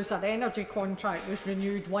because their energy contract was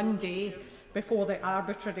renewed one day before the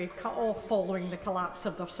arbitrary cut-off following the collapse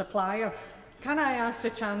of their supplier. Can I ask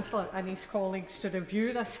the Chancellor and his colleagues to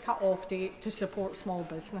review this cut-off date to support small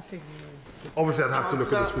businesses? Obviously, I'd have to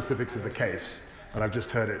look at the specifics of the case, and I've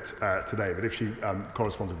just heard it today, but if she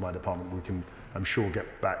corresponds with my department, we can, I'm sure,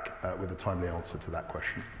 get back with a timely answer to that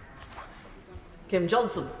question. Kim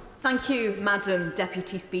Johnson. Thank you, Madam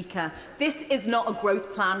Deputy Speaker. This is not a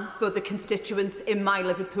growth plan for the constituents in my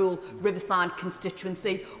Liverpool Riverside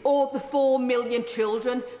constituency or the 4 million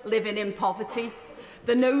children living in poverty.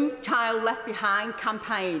 The No Child Left Behind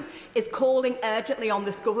campaign is calling urgently on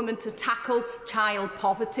this government to tackle child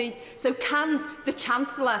poverty. So can the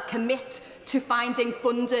Chancellor commit to finding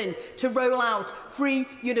funding to roll out free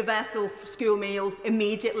universal school meals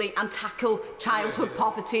immediately and tackle childhood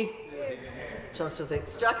poverty?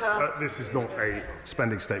 This is not a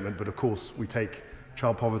spending statement, but of course we take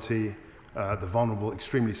child poverty, the vulnerable,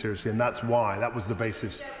 extremely seriously, and that's why that was the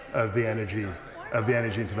basis of the energy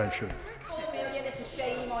intervention.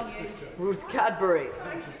 Ruth Cadbury.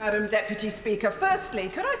 Madam Deputy Speaker, firstly,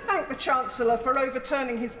 could I thank the Chancellor for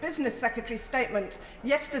overturning his Business Secretary's statement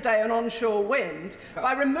yesterday on onshore wind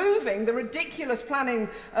by removing the ridiculous planning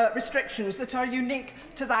restrictions that are unique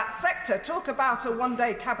to that sector. Talk about a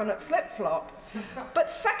one-day cabinet flip-flop. But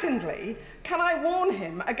secondly, can I warn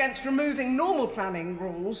him against removing normal planning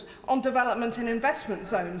rules on development in investment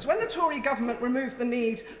zones? When the Tory government removed the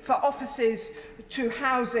need for offices to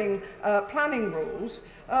housing planning rules,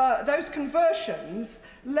 those conversions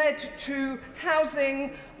led to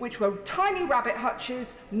housing which were tiny rabbit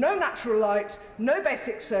hutches, no natural light, no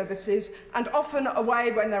basic services, and often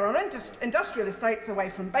away, when they're on industrial estates, away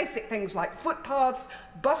from basic things like footpaths,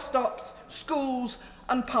 bus stops, schools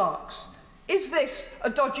and parks. Is this a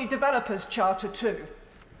dodgy developer's charter too?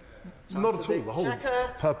 Not at all. The whole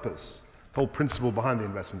purpose, the whole principle behind the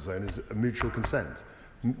investment zone is a mutual consent.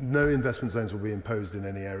 No investment zones will be imposed in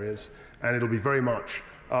any areas, and it'll be very much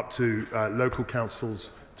up to local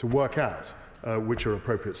councils to work out which are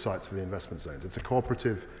appropriate sites for the investment zones. It's a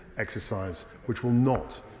cooperative exercise which will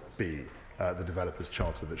not be the developer's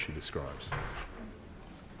charter that she describes.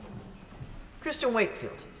 Christian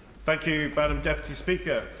Wakefield. Thank you, Madam Deputy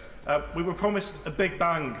Speaker. We were promised a big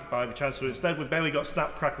bang by the Chancellor. Instead, we've barely got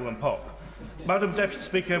snap, crackle and pop. Madam Deputy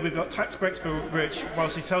Speaker, we've got tax breaks for rich,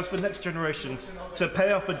 whilst he tells the next generation to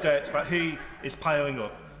pay off a debt that he is piling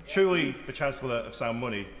up. Truly, the Chancellor of sound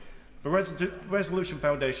money. The Resolution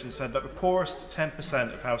Foundation said that the poorest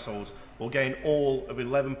 10% of households will gain all of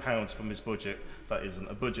 £11 from this budget. That isn't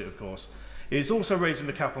a budget, of course. He is also raising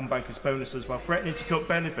the cap on bankers' bonuses while threatening to cut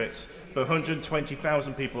benefits for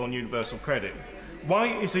 120,000 people on universal credit. Why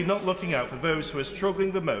is he not looking out for those who are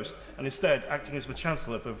struggling the most and instead acting as the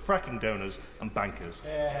Chancellor for fracking donors and bankers?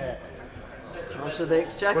 Well, it's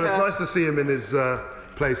nice to see him in his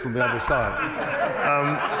place on the other side.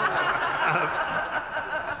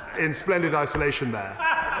 In splendid isolation there.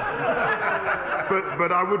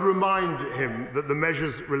 But I would remind him that the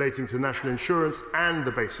measures relating to national insurance and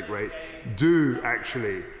the basic rate do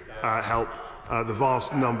actually help a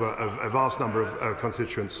vast number of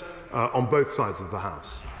constituents on both sides of the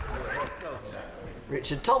House.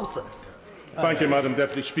 Richard Thompson. Thank you, Madam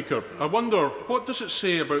Deputy Speaker. I wonder, what does it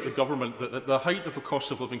say about the government that at the height of a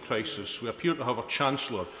cost of living crisis we appear to have a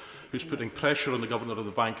Chancellor who's putting pressure on the Governor of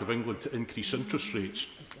the Bank of England to increase interest rates,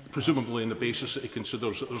 presumably on the basis that he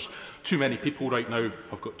considers that there's too many people right now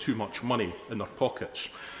who've got too much money in their pockets?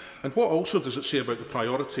 And what also does it say about the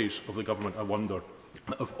priorities of the government, I wonder?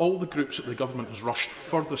 Of all the groups that the government has rushed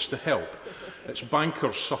furthest to help, it's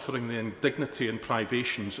bankers suffering the indignity and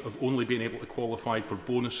privations of only being able to qualify for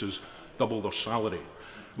bonuses double their salary.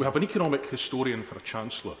 We have an economic historian for a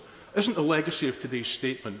Chancellor. Isn't the legacy of today's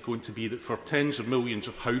statement going to be that for tens of millions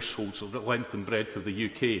of households of the length and breadth of the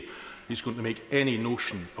UK, he's going to make any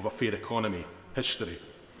notion of a fair economy history?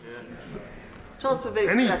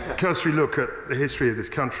 Any cursory look at the history of this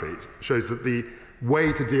country shows that the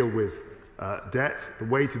way to deal with debt, the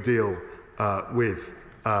way to deal with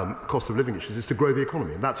cost of living issues is to grow the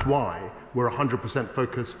economy. And that's why we're 100%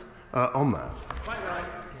 focused on that.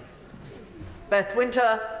 Beth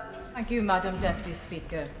Winter. Thank you, Madam Deputy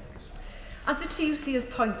Speaker. As the TUC has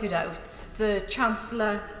pointed out, the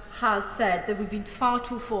Chancellor has said that we've been far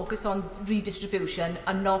too focused on redistribution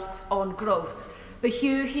and not on growth. But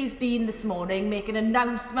here he's been this morning making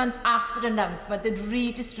announcement after announcement that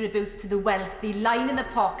redistributes to the wealthy, lining the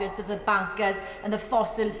pockets of the bankers and the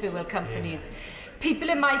fossil fuel companies. People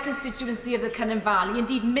in my constituency of the Cynon Valley,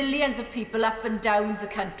 indeed millions of people up and down the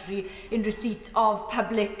country in receipt of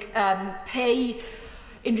public pay,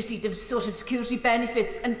 in receipt of social security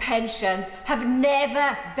benefits and pensions, have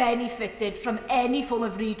never benefited from any form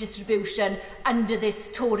of redistribution under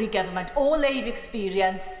this Tory government. All they've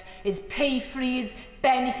experienced is pay freeze,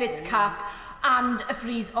 benefits cap and a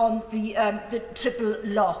freeze on the triple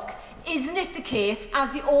lock. Isn't it the case,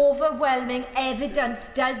 as the overwhelming evidence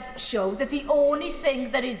does show, that the only thing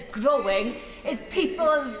that is growing is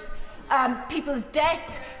people's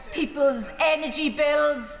debt, people's energy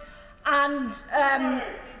bills and...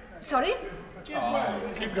 sorry?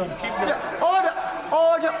 Keep going.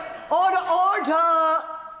 Order!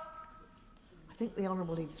 I think the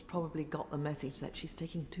Honourable Lady's probably got the message that she's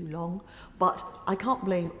taking too long, but I can't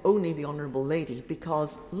blame only the Honourable Lady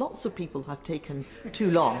because lots of people have taken too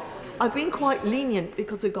long. I've been quite lenient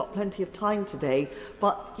because we've got plenty of time today,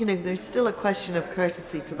 but, you know, there's still a question of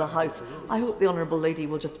courtesy to the House. I hope the Honourable Lady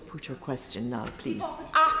will just put her question now, please.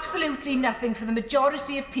 Absolutely nothing for the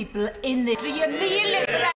majority of people in the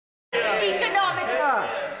neoliberal economic...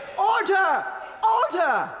 Order!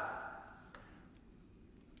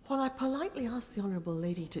 When I politely asked the Honourable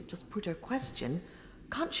Lady to just put her question,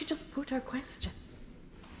 can't she just put her question?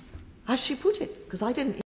 Has she put it? Because I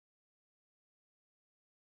didn't